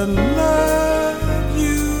missed the love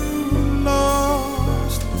you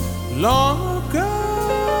lost long ago.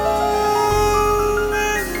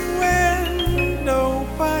 And when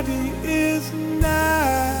nobody is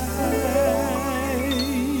nigh,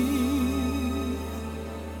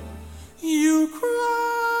 you cry.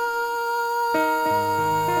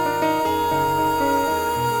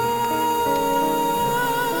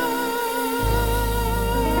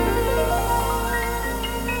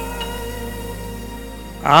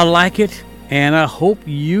 I like it, and I hope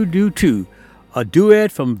you do too. A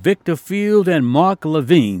duet from Victor Field and Mark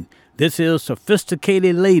Levine. This is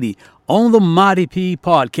Sophisticated Lady on the Mighty P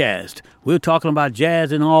podcast. We're talking about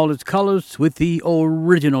jazz in all its colors with the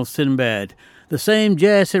original Sinbad. The same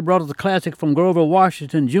jazz hit brought us a classic from Grover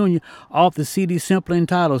Washington Jr. off the CD simply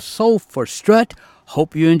entitled Soul for Strut.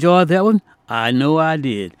 Hope you enjoyed that one. I know I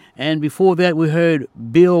did. And before that, we heard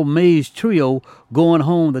Bill Mays Trio, Going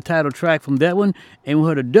Home, the title track from that one. And we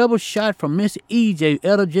heard a double shot from Miss E.J.,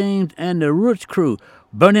 Etta James, and the Roots Crew,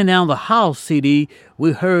 Burning Down the House CD.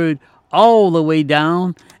 We heard All the Way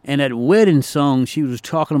Down, and that wedding song she was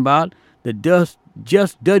talking about, that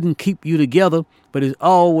just doesn't keep you together, but is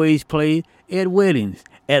always played at weddings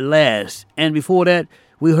at last. And before that,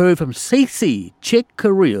 we heard from CC, Chick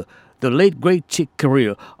Corea, the late great Chick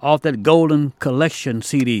Corea, off that Golden Collection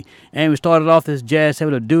CD. And we started off this jazz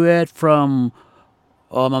having a duet from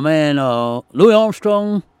my man Louis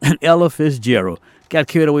Armstrong and Ella Fitzgerald. Got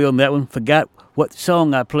carried away on that one. Forgot what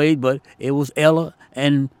song I played, but it was Ella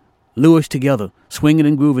and Louis together, swinging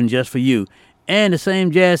and grooving just for you. And the same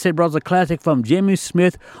jazz set brought us a classic from Jimmy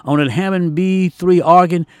Smith on that Hammond B3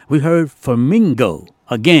 organ. We heard Flamingo.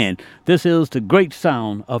 Again, this is the great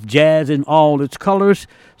sound of jazz in all its colors.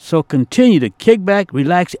 So continue to kick back,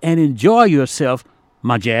 relax, and enjoy yourself,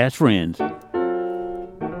 my jazz friends.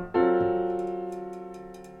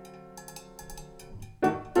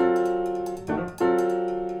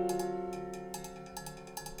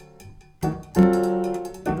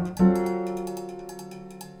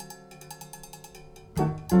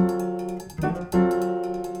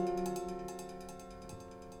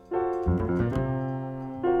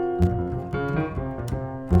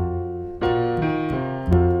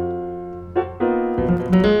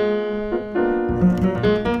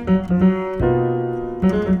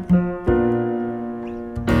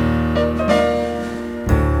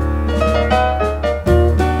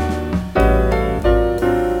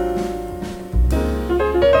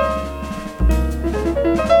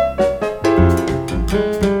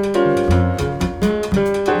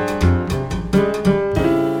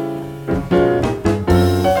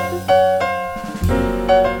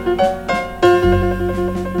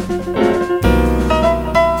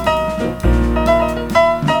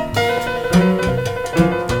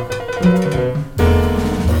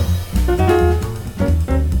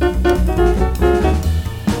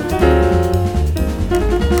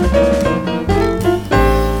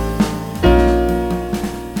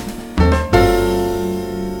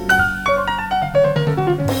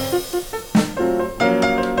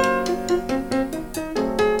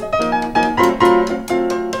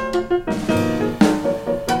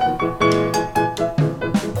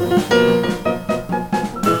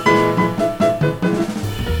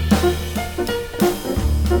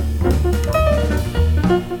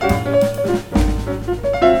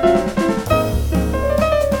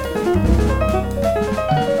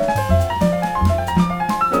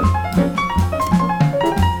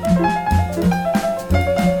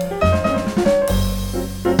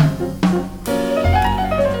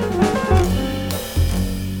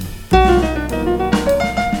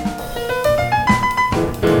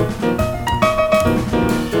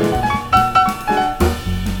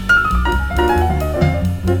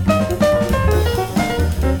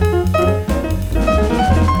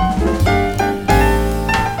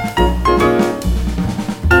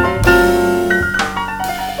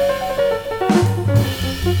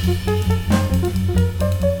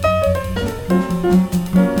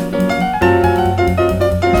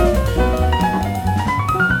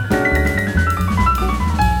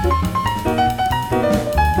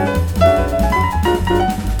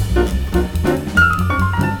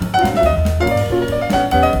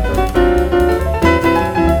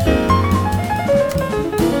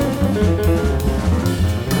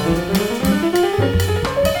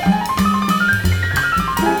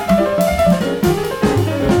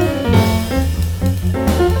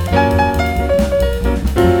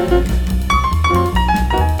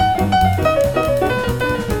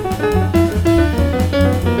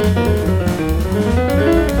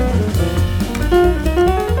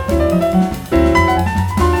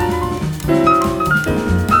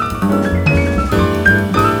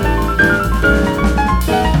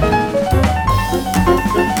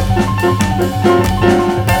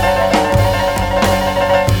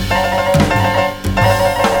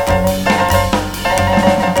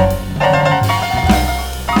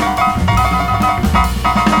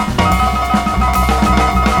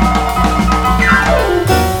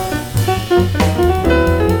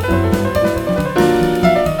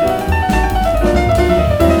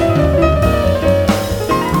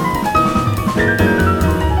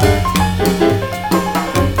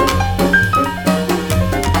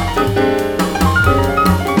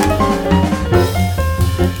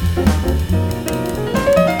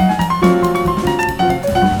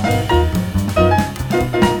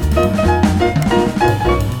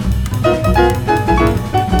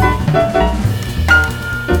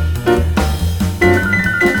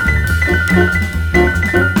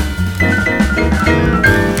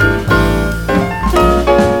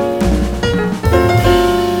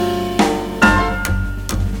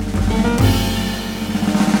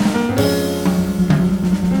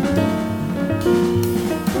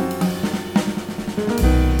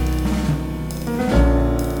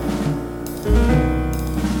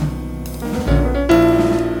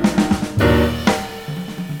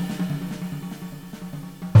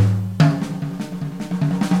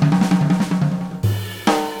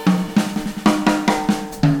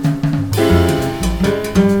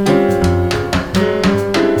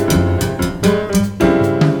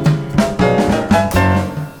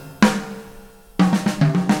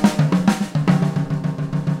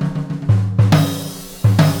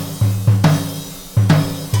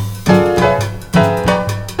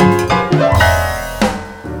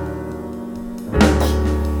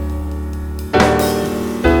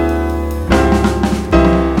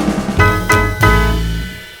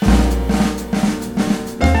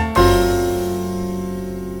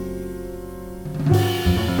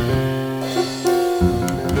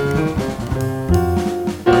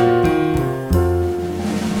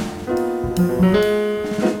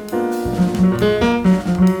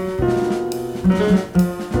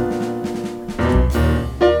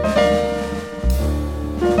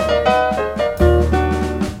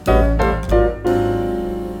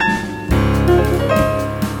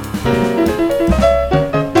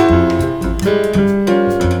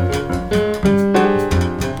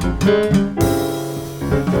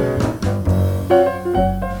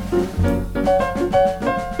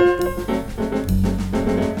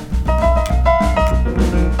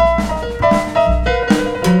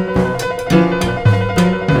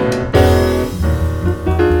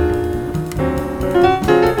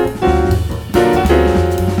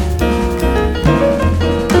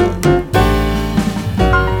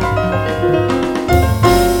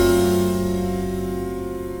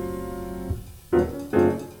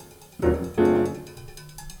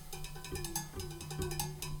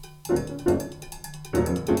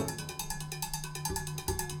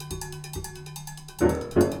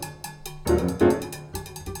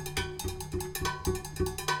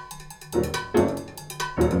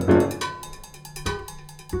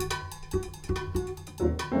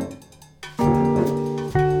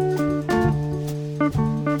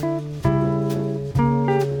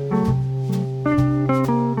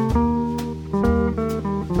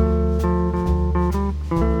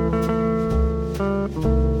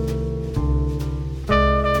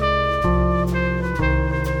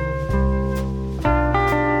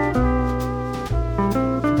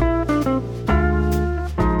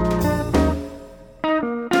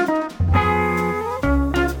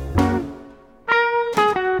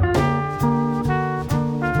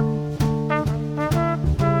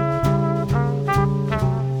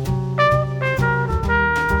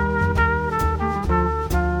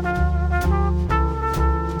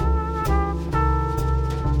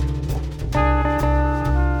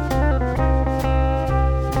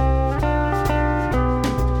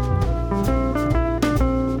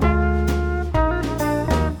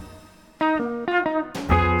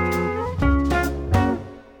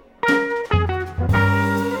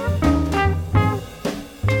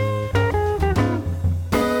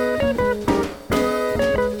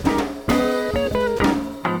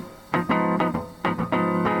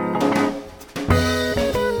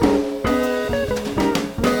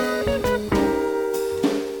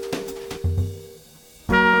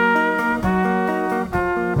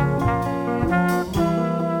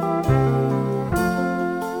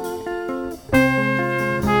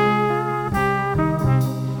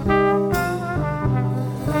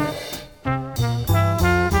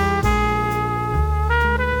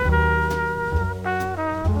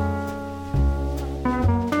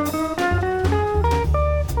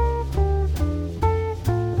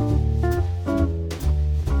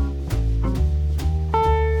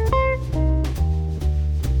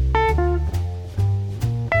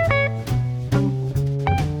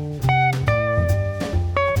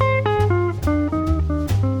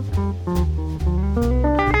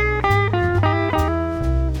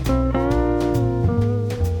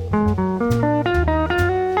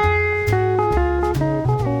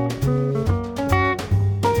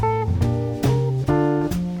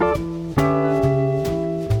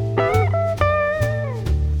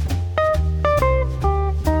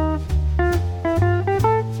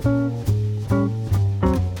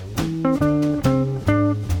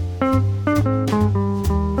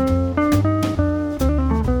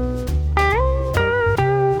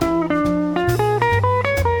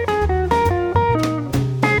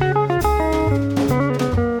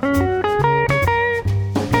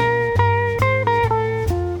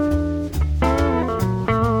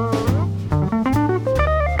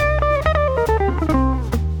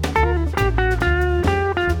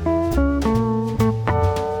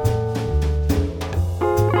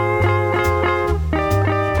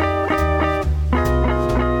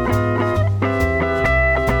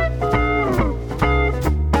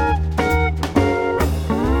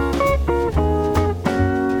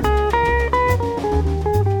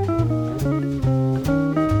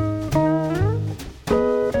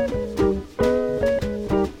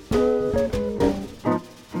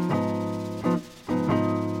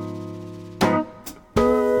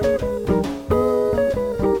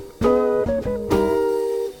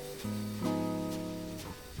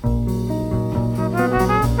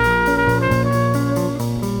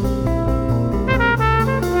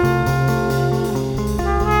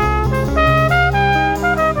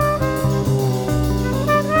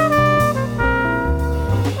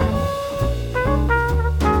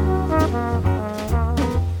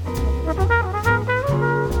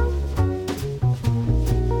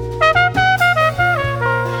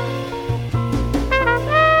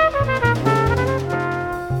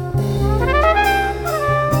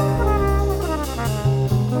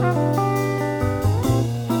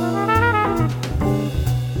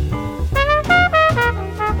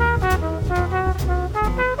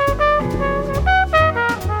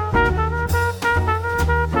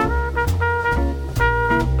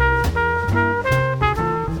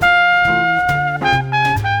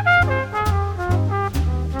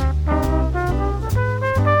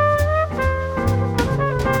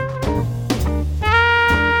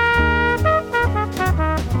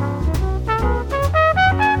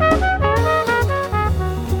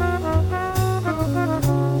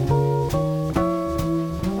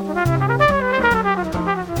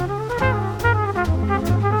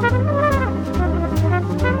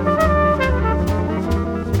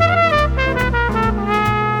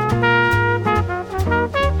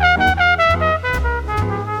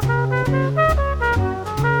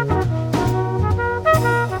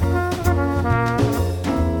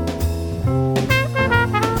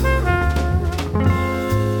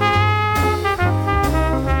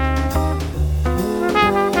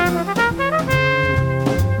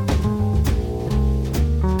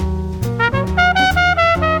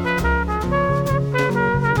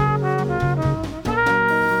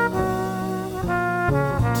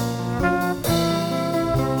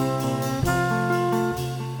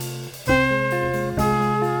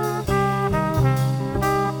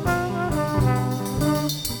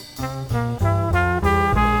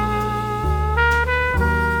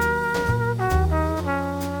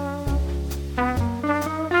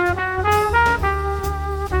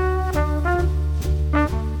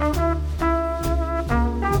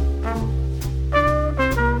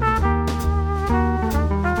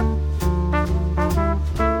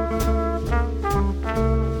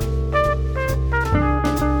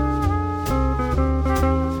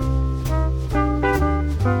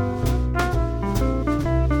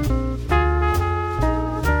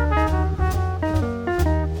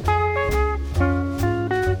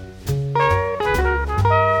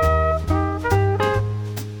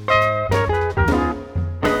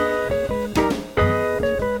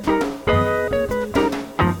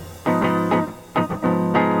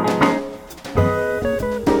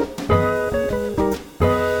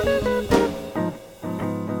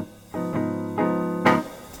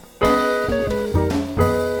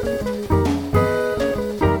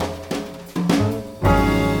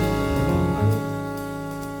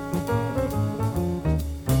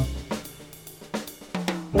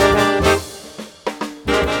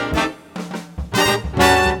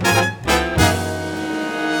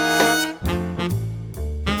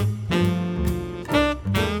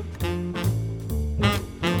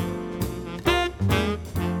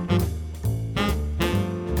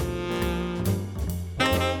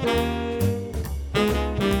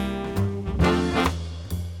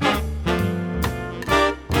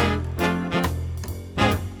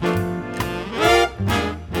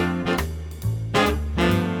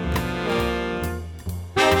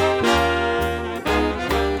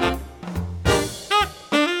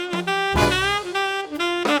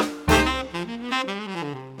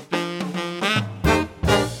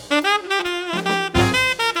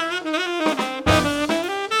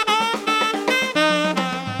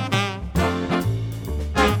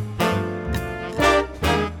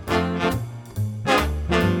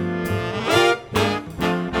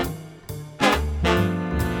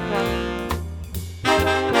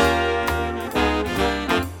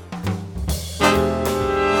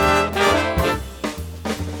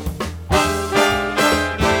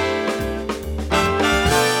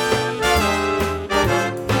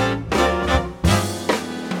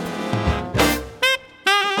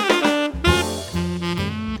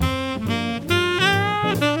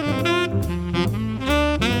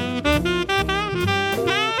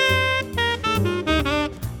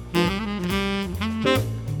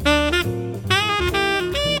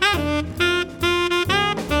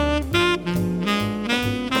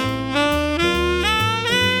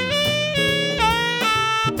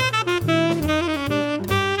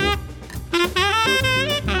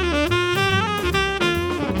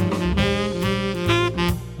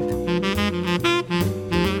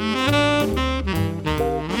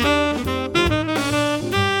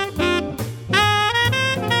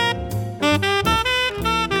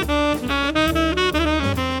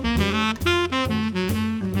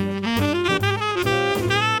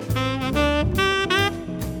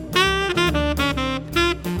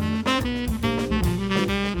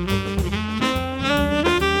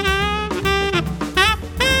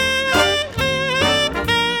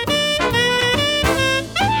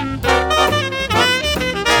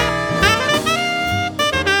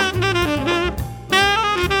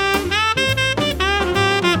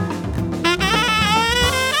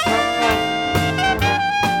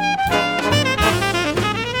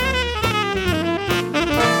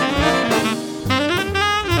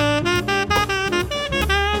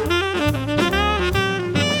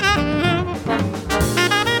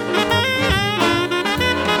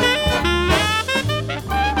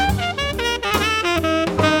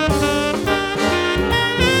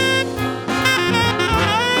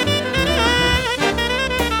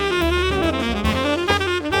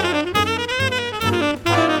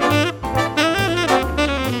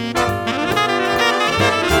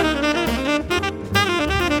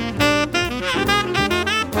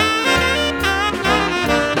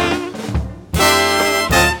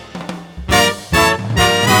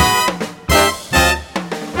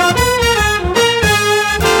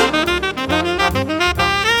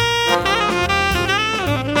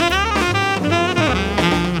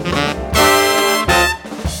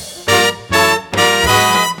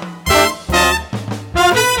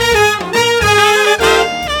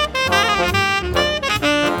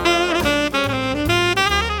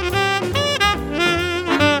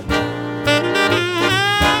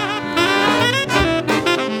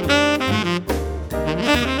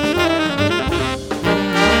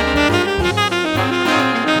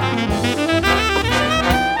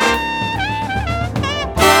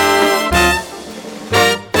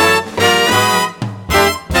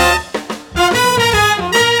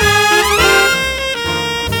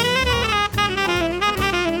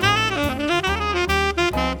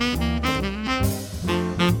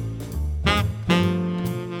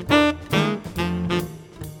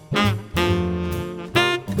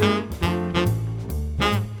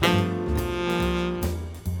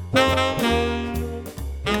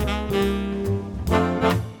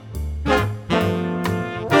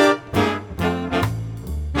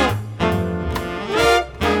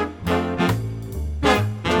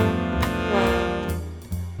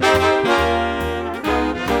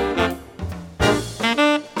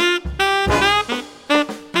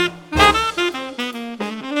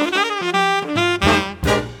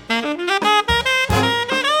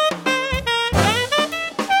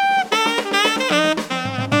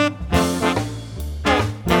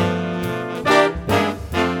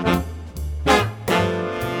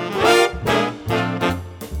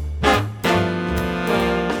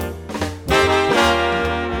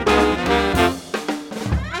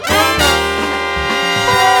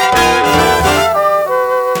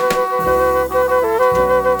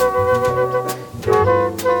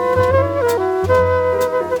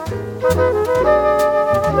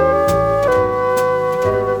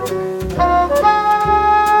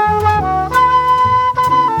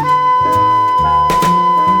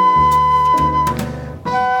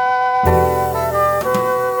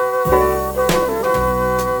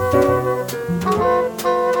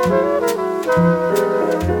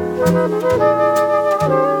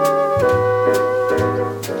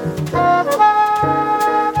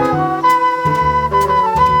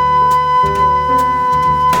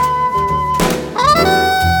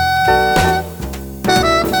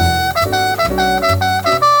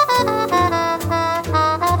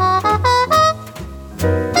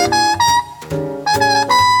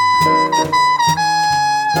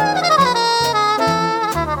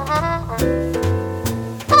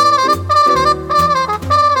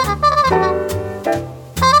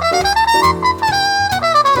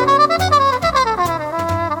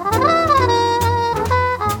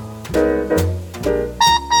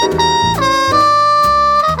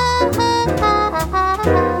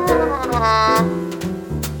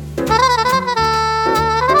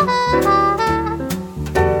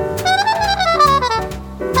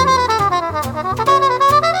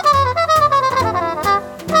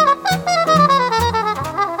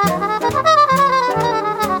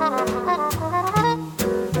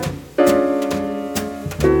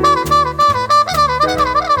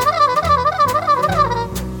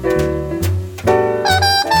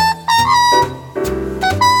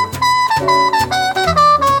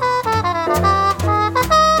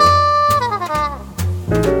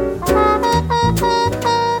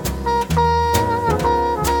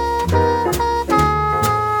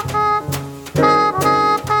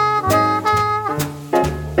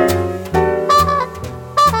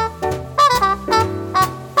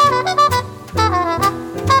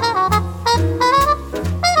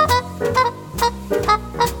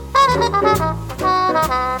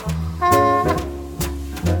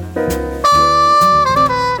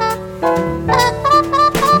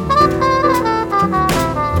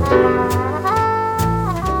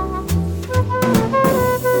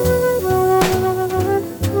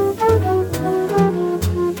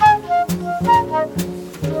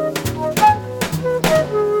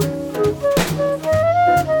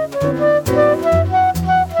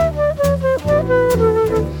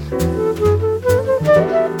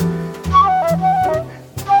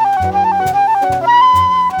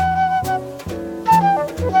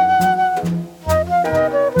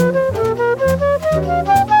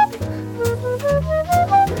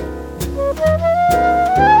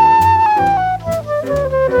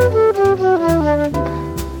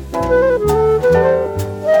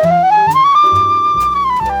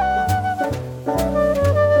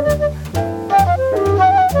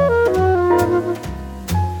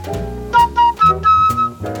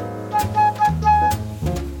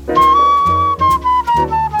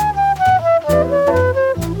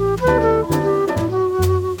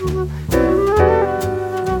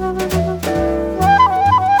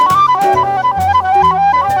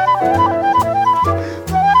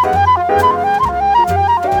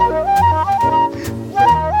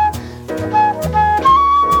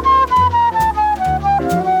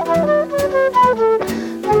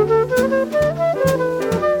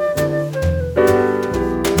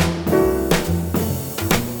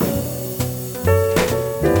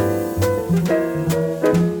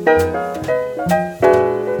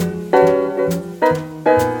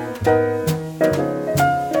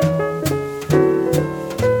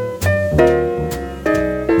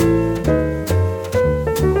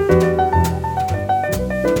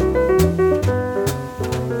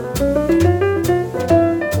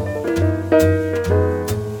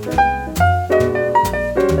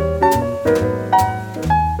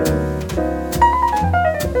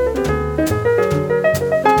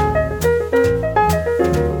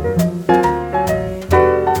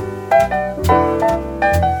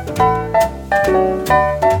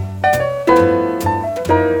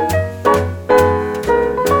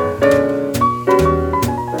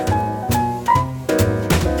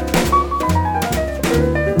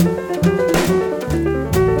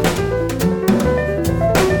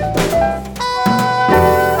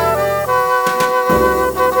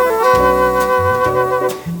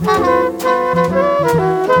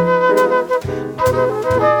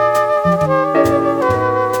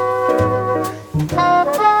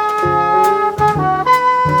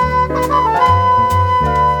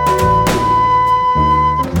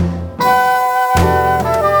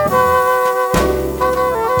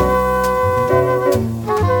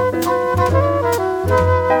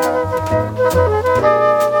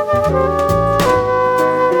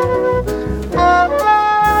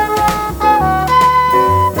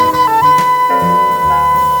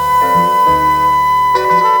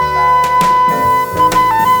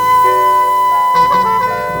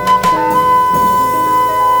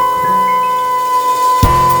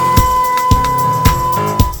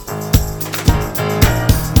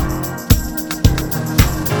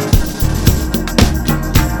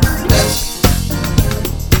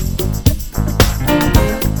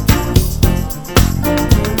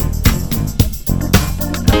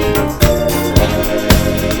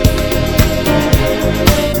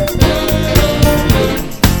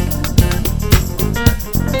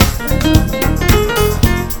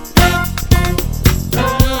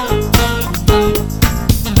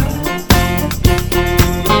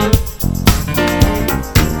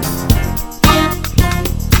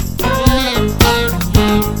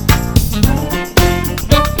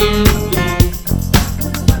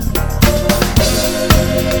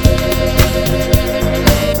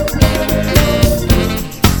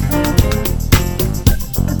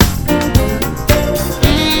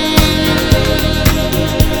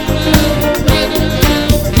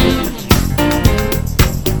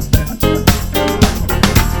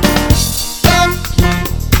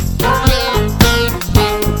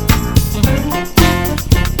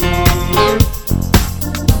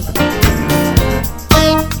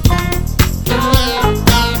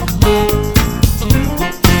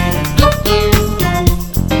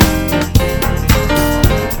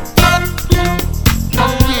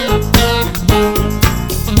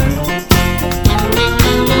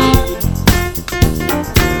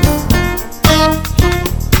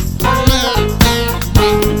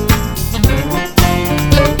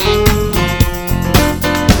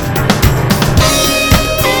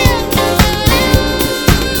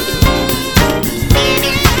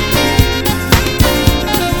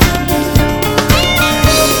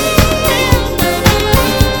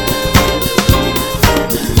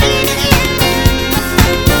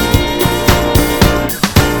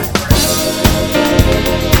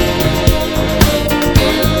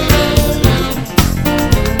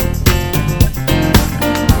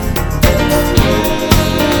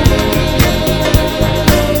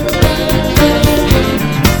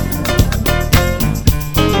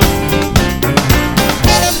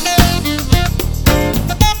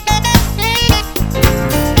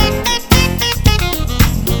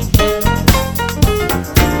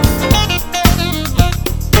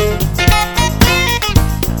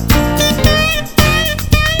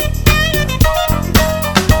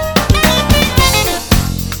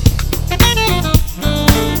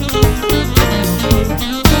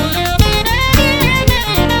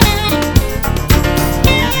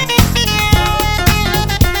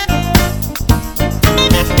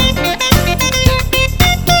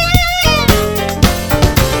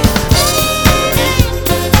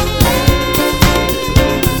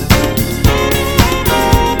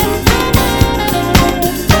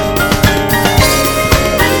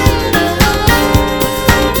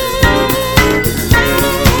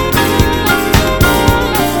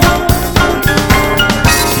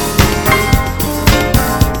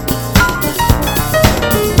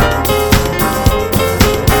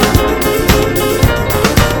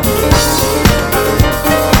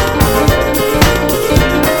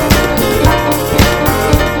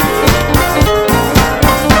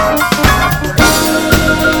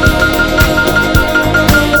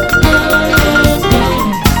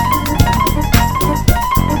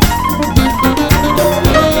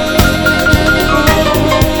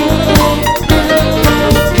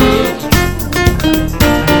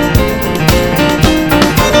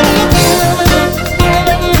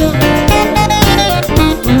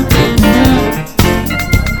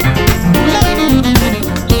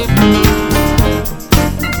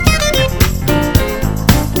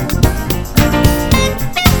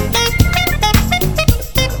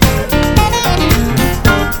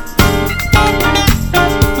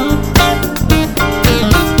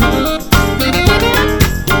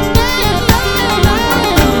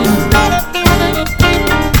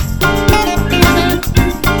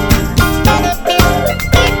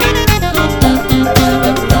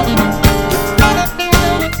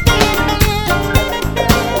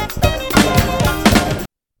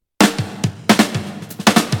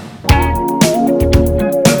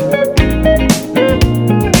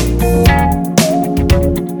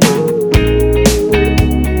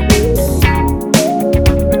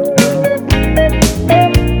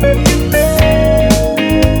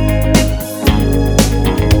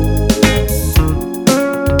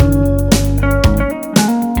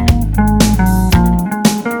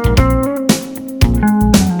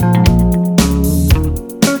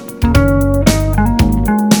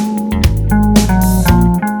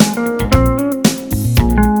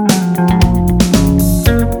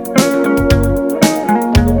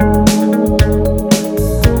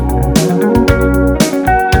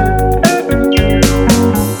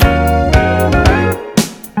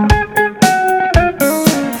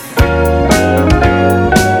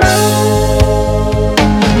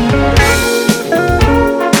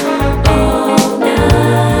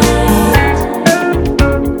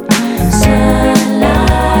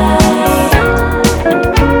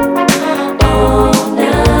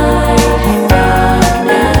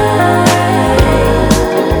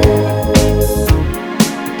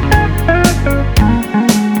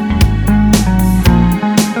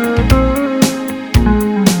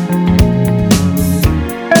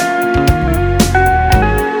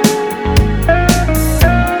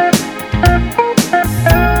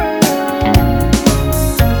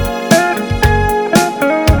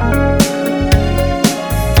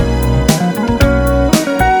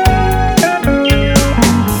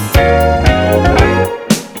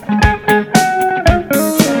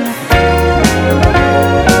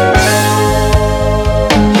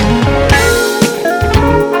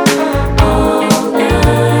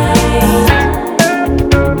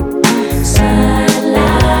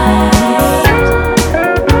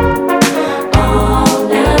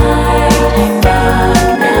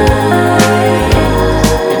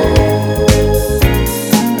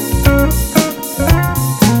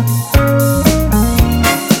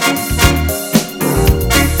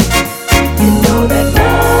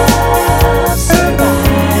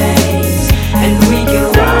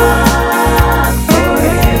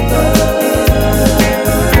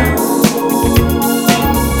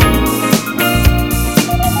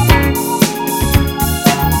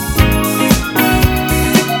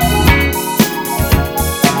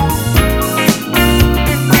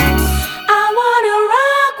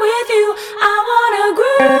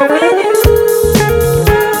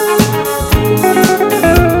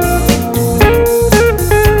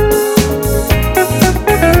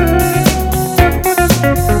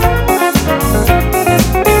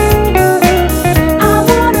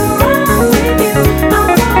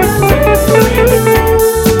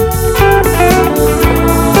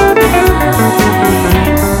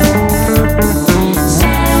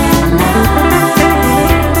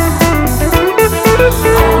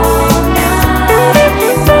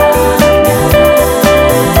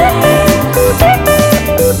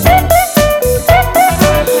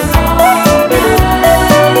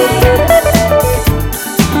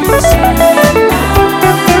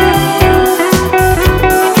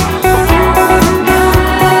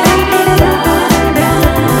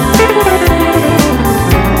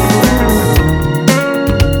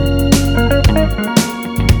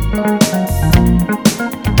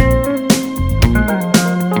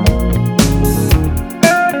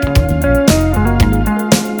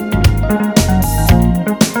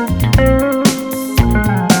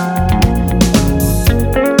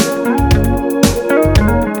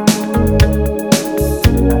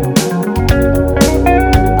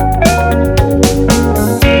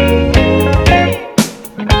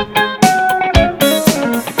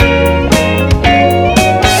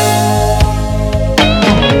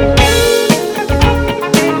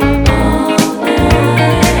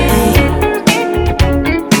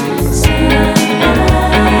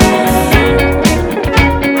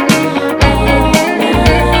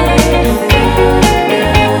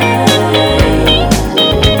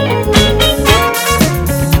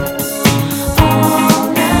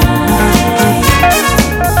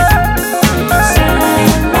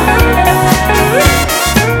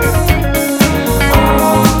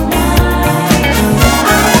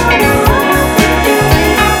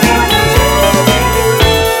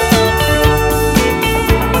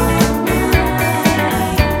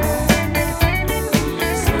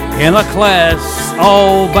 in a class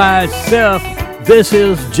all by itself. This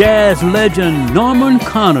is jazz legend Norman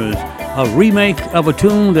Connors, a remake of a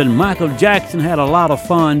tune that Michael Jackson had a lot of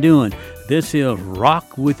fun doing. This is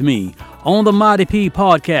Rock With Me on the Mighty P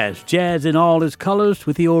podcast, jazz in all its colors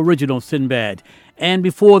with the original Sinbad. And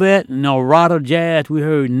before that, in Narada Jazz, we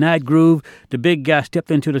heard Night Groove. The big guy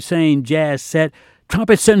stepped into the same jazz set.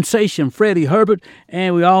 Trumpet sensation Freddie Herbert,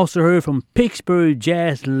 and we also heard from Pittsburgh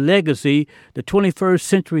Jazz Legacy, the 21st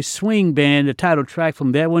Century Swing Band, the title track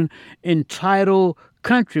from that one, entitled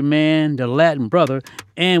Countryman, the Latin Brother,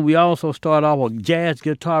 and we also start off with jazz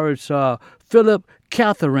guitarist Philip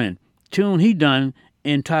Catherine, tune he done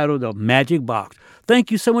entitled The Magic Box. Thank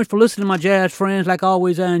you so much for listening, my jazz friends. Like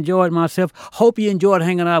always, I enjoyed myself. Hope you enjoyed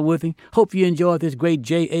hanging out with me. Hope you enjoyed this great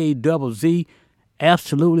J-A-Z-Z.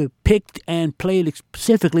 Absolutely picked and played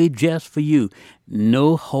specifically just for you.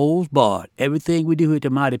 No holds barred. Everything we do here at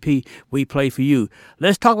the Mighty P, we play for you.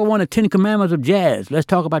 Let's talk about one of the 10 commandments of jazz. Let's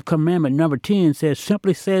talk about commandment number 10.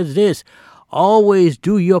 Simply says this: always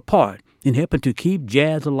do your part in helping to keep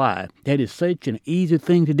jazz alive. That is such an easy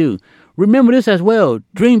thing to do. Remember this as well.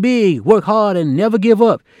 Dream big, work hard, and never give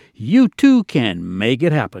up. You too can make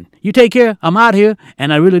it happen. You take care. I'm out here,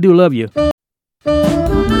 and I really do love you.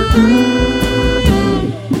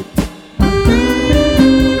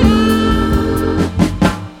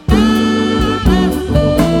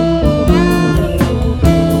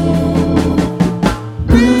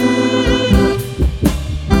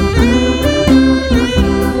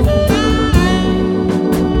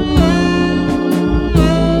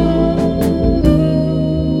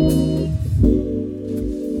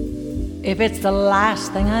 If it's the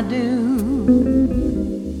last thing I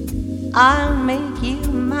do, I'll make you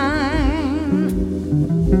mine.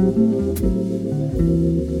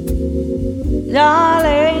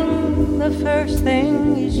 Darling, the first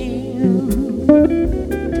thing is you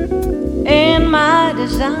in my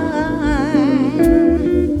design.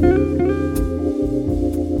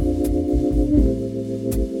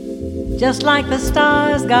 Just like the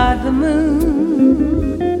stars guard the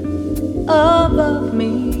moon above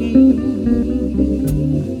me,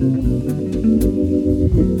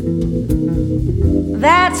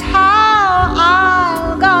 that's how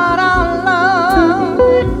I'll guard our love.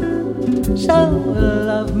 So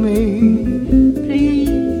love me,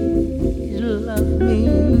 please love me.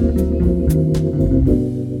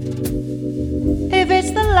 If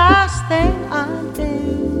it's the last thing I do,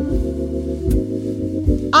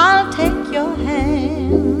 I'll take your hand.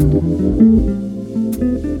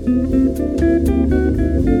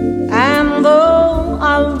 And though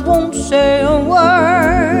I won't say a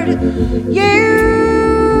word, you'll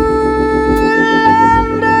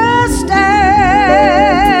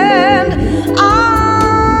understand. I'll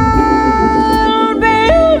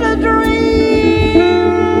build a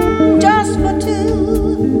dream just for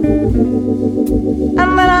two,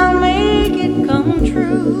 and then I'll make it come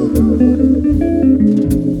true.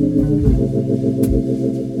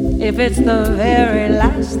 If it's the very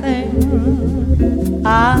last thing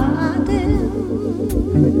I do.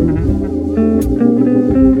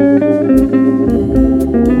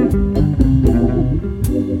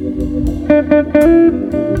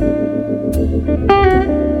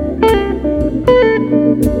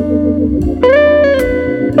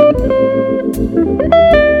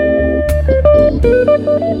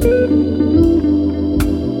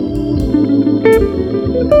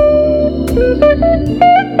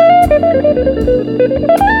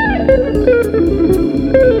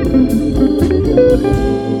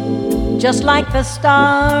 Just like the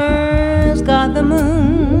stars guard the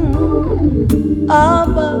moon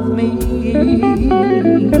above me,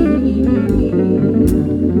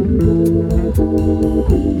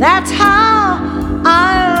 that's how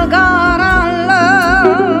I'll guard our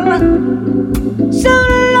love. So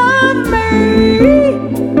love me,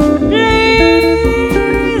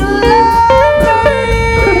 please love me.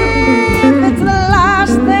 If it's the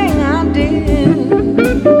last thing I do,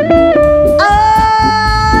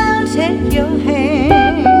 I'll take your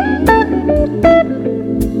hand.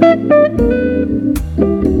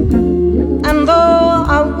 And though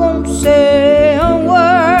I won't say a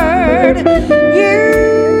word,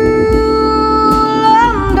 you'll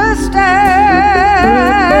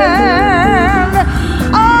understand.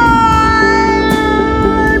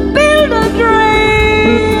 I'll build a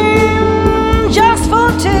dream just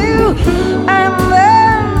for two, and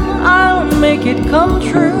then I'll make it come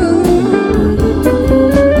true.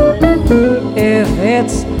 If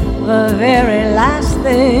it's the very last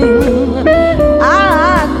thing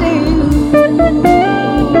I do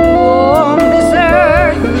on this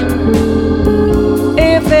earth,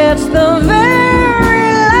 if it's the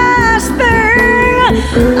very last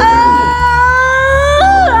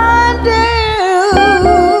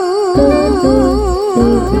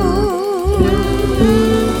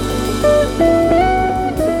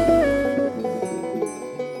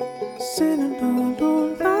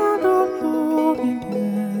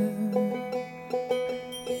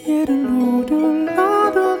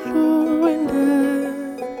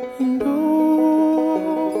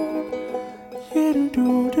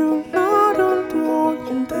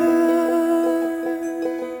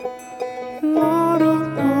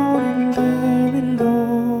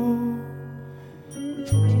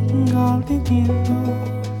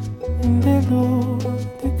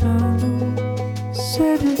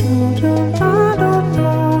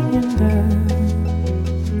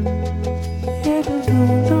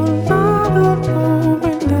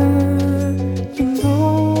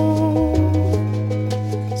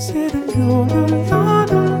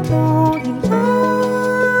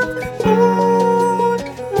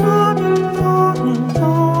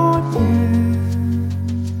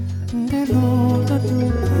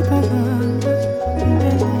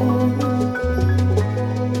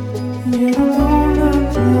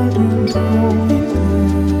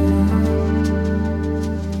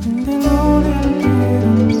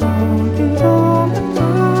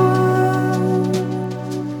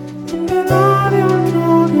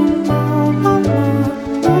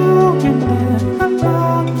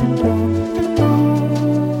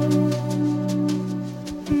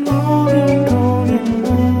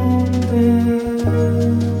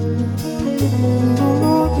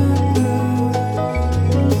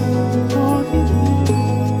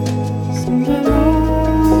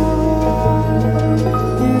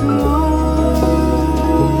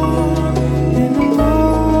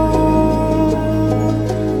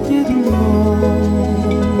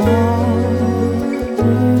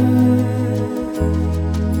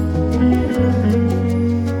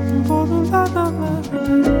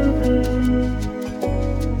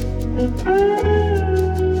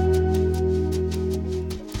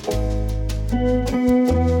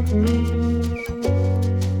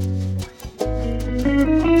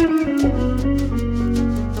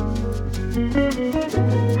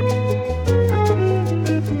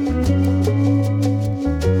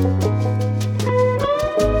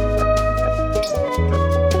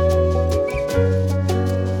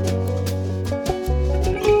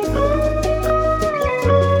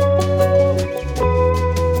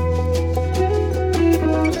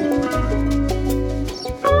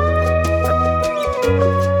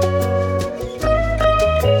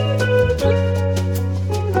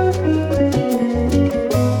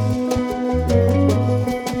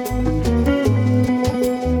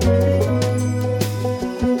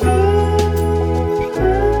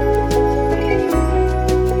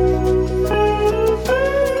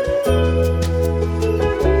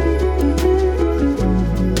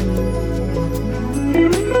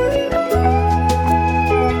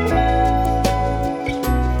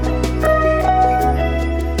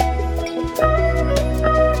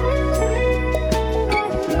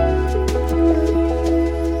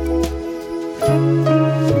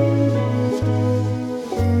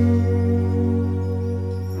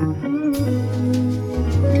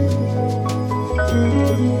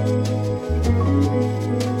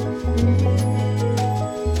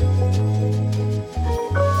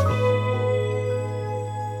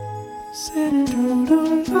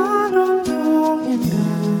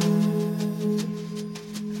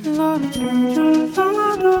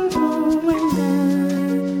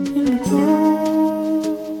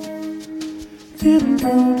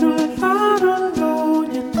do do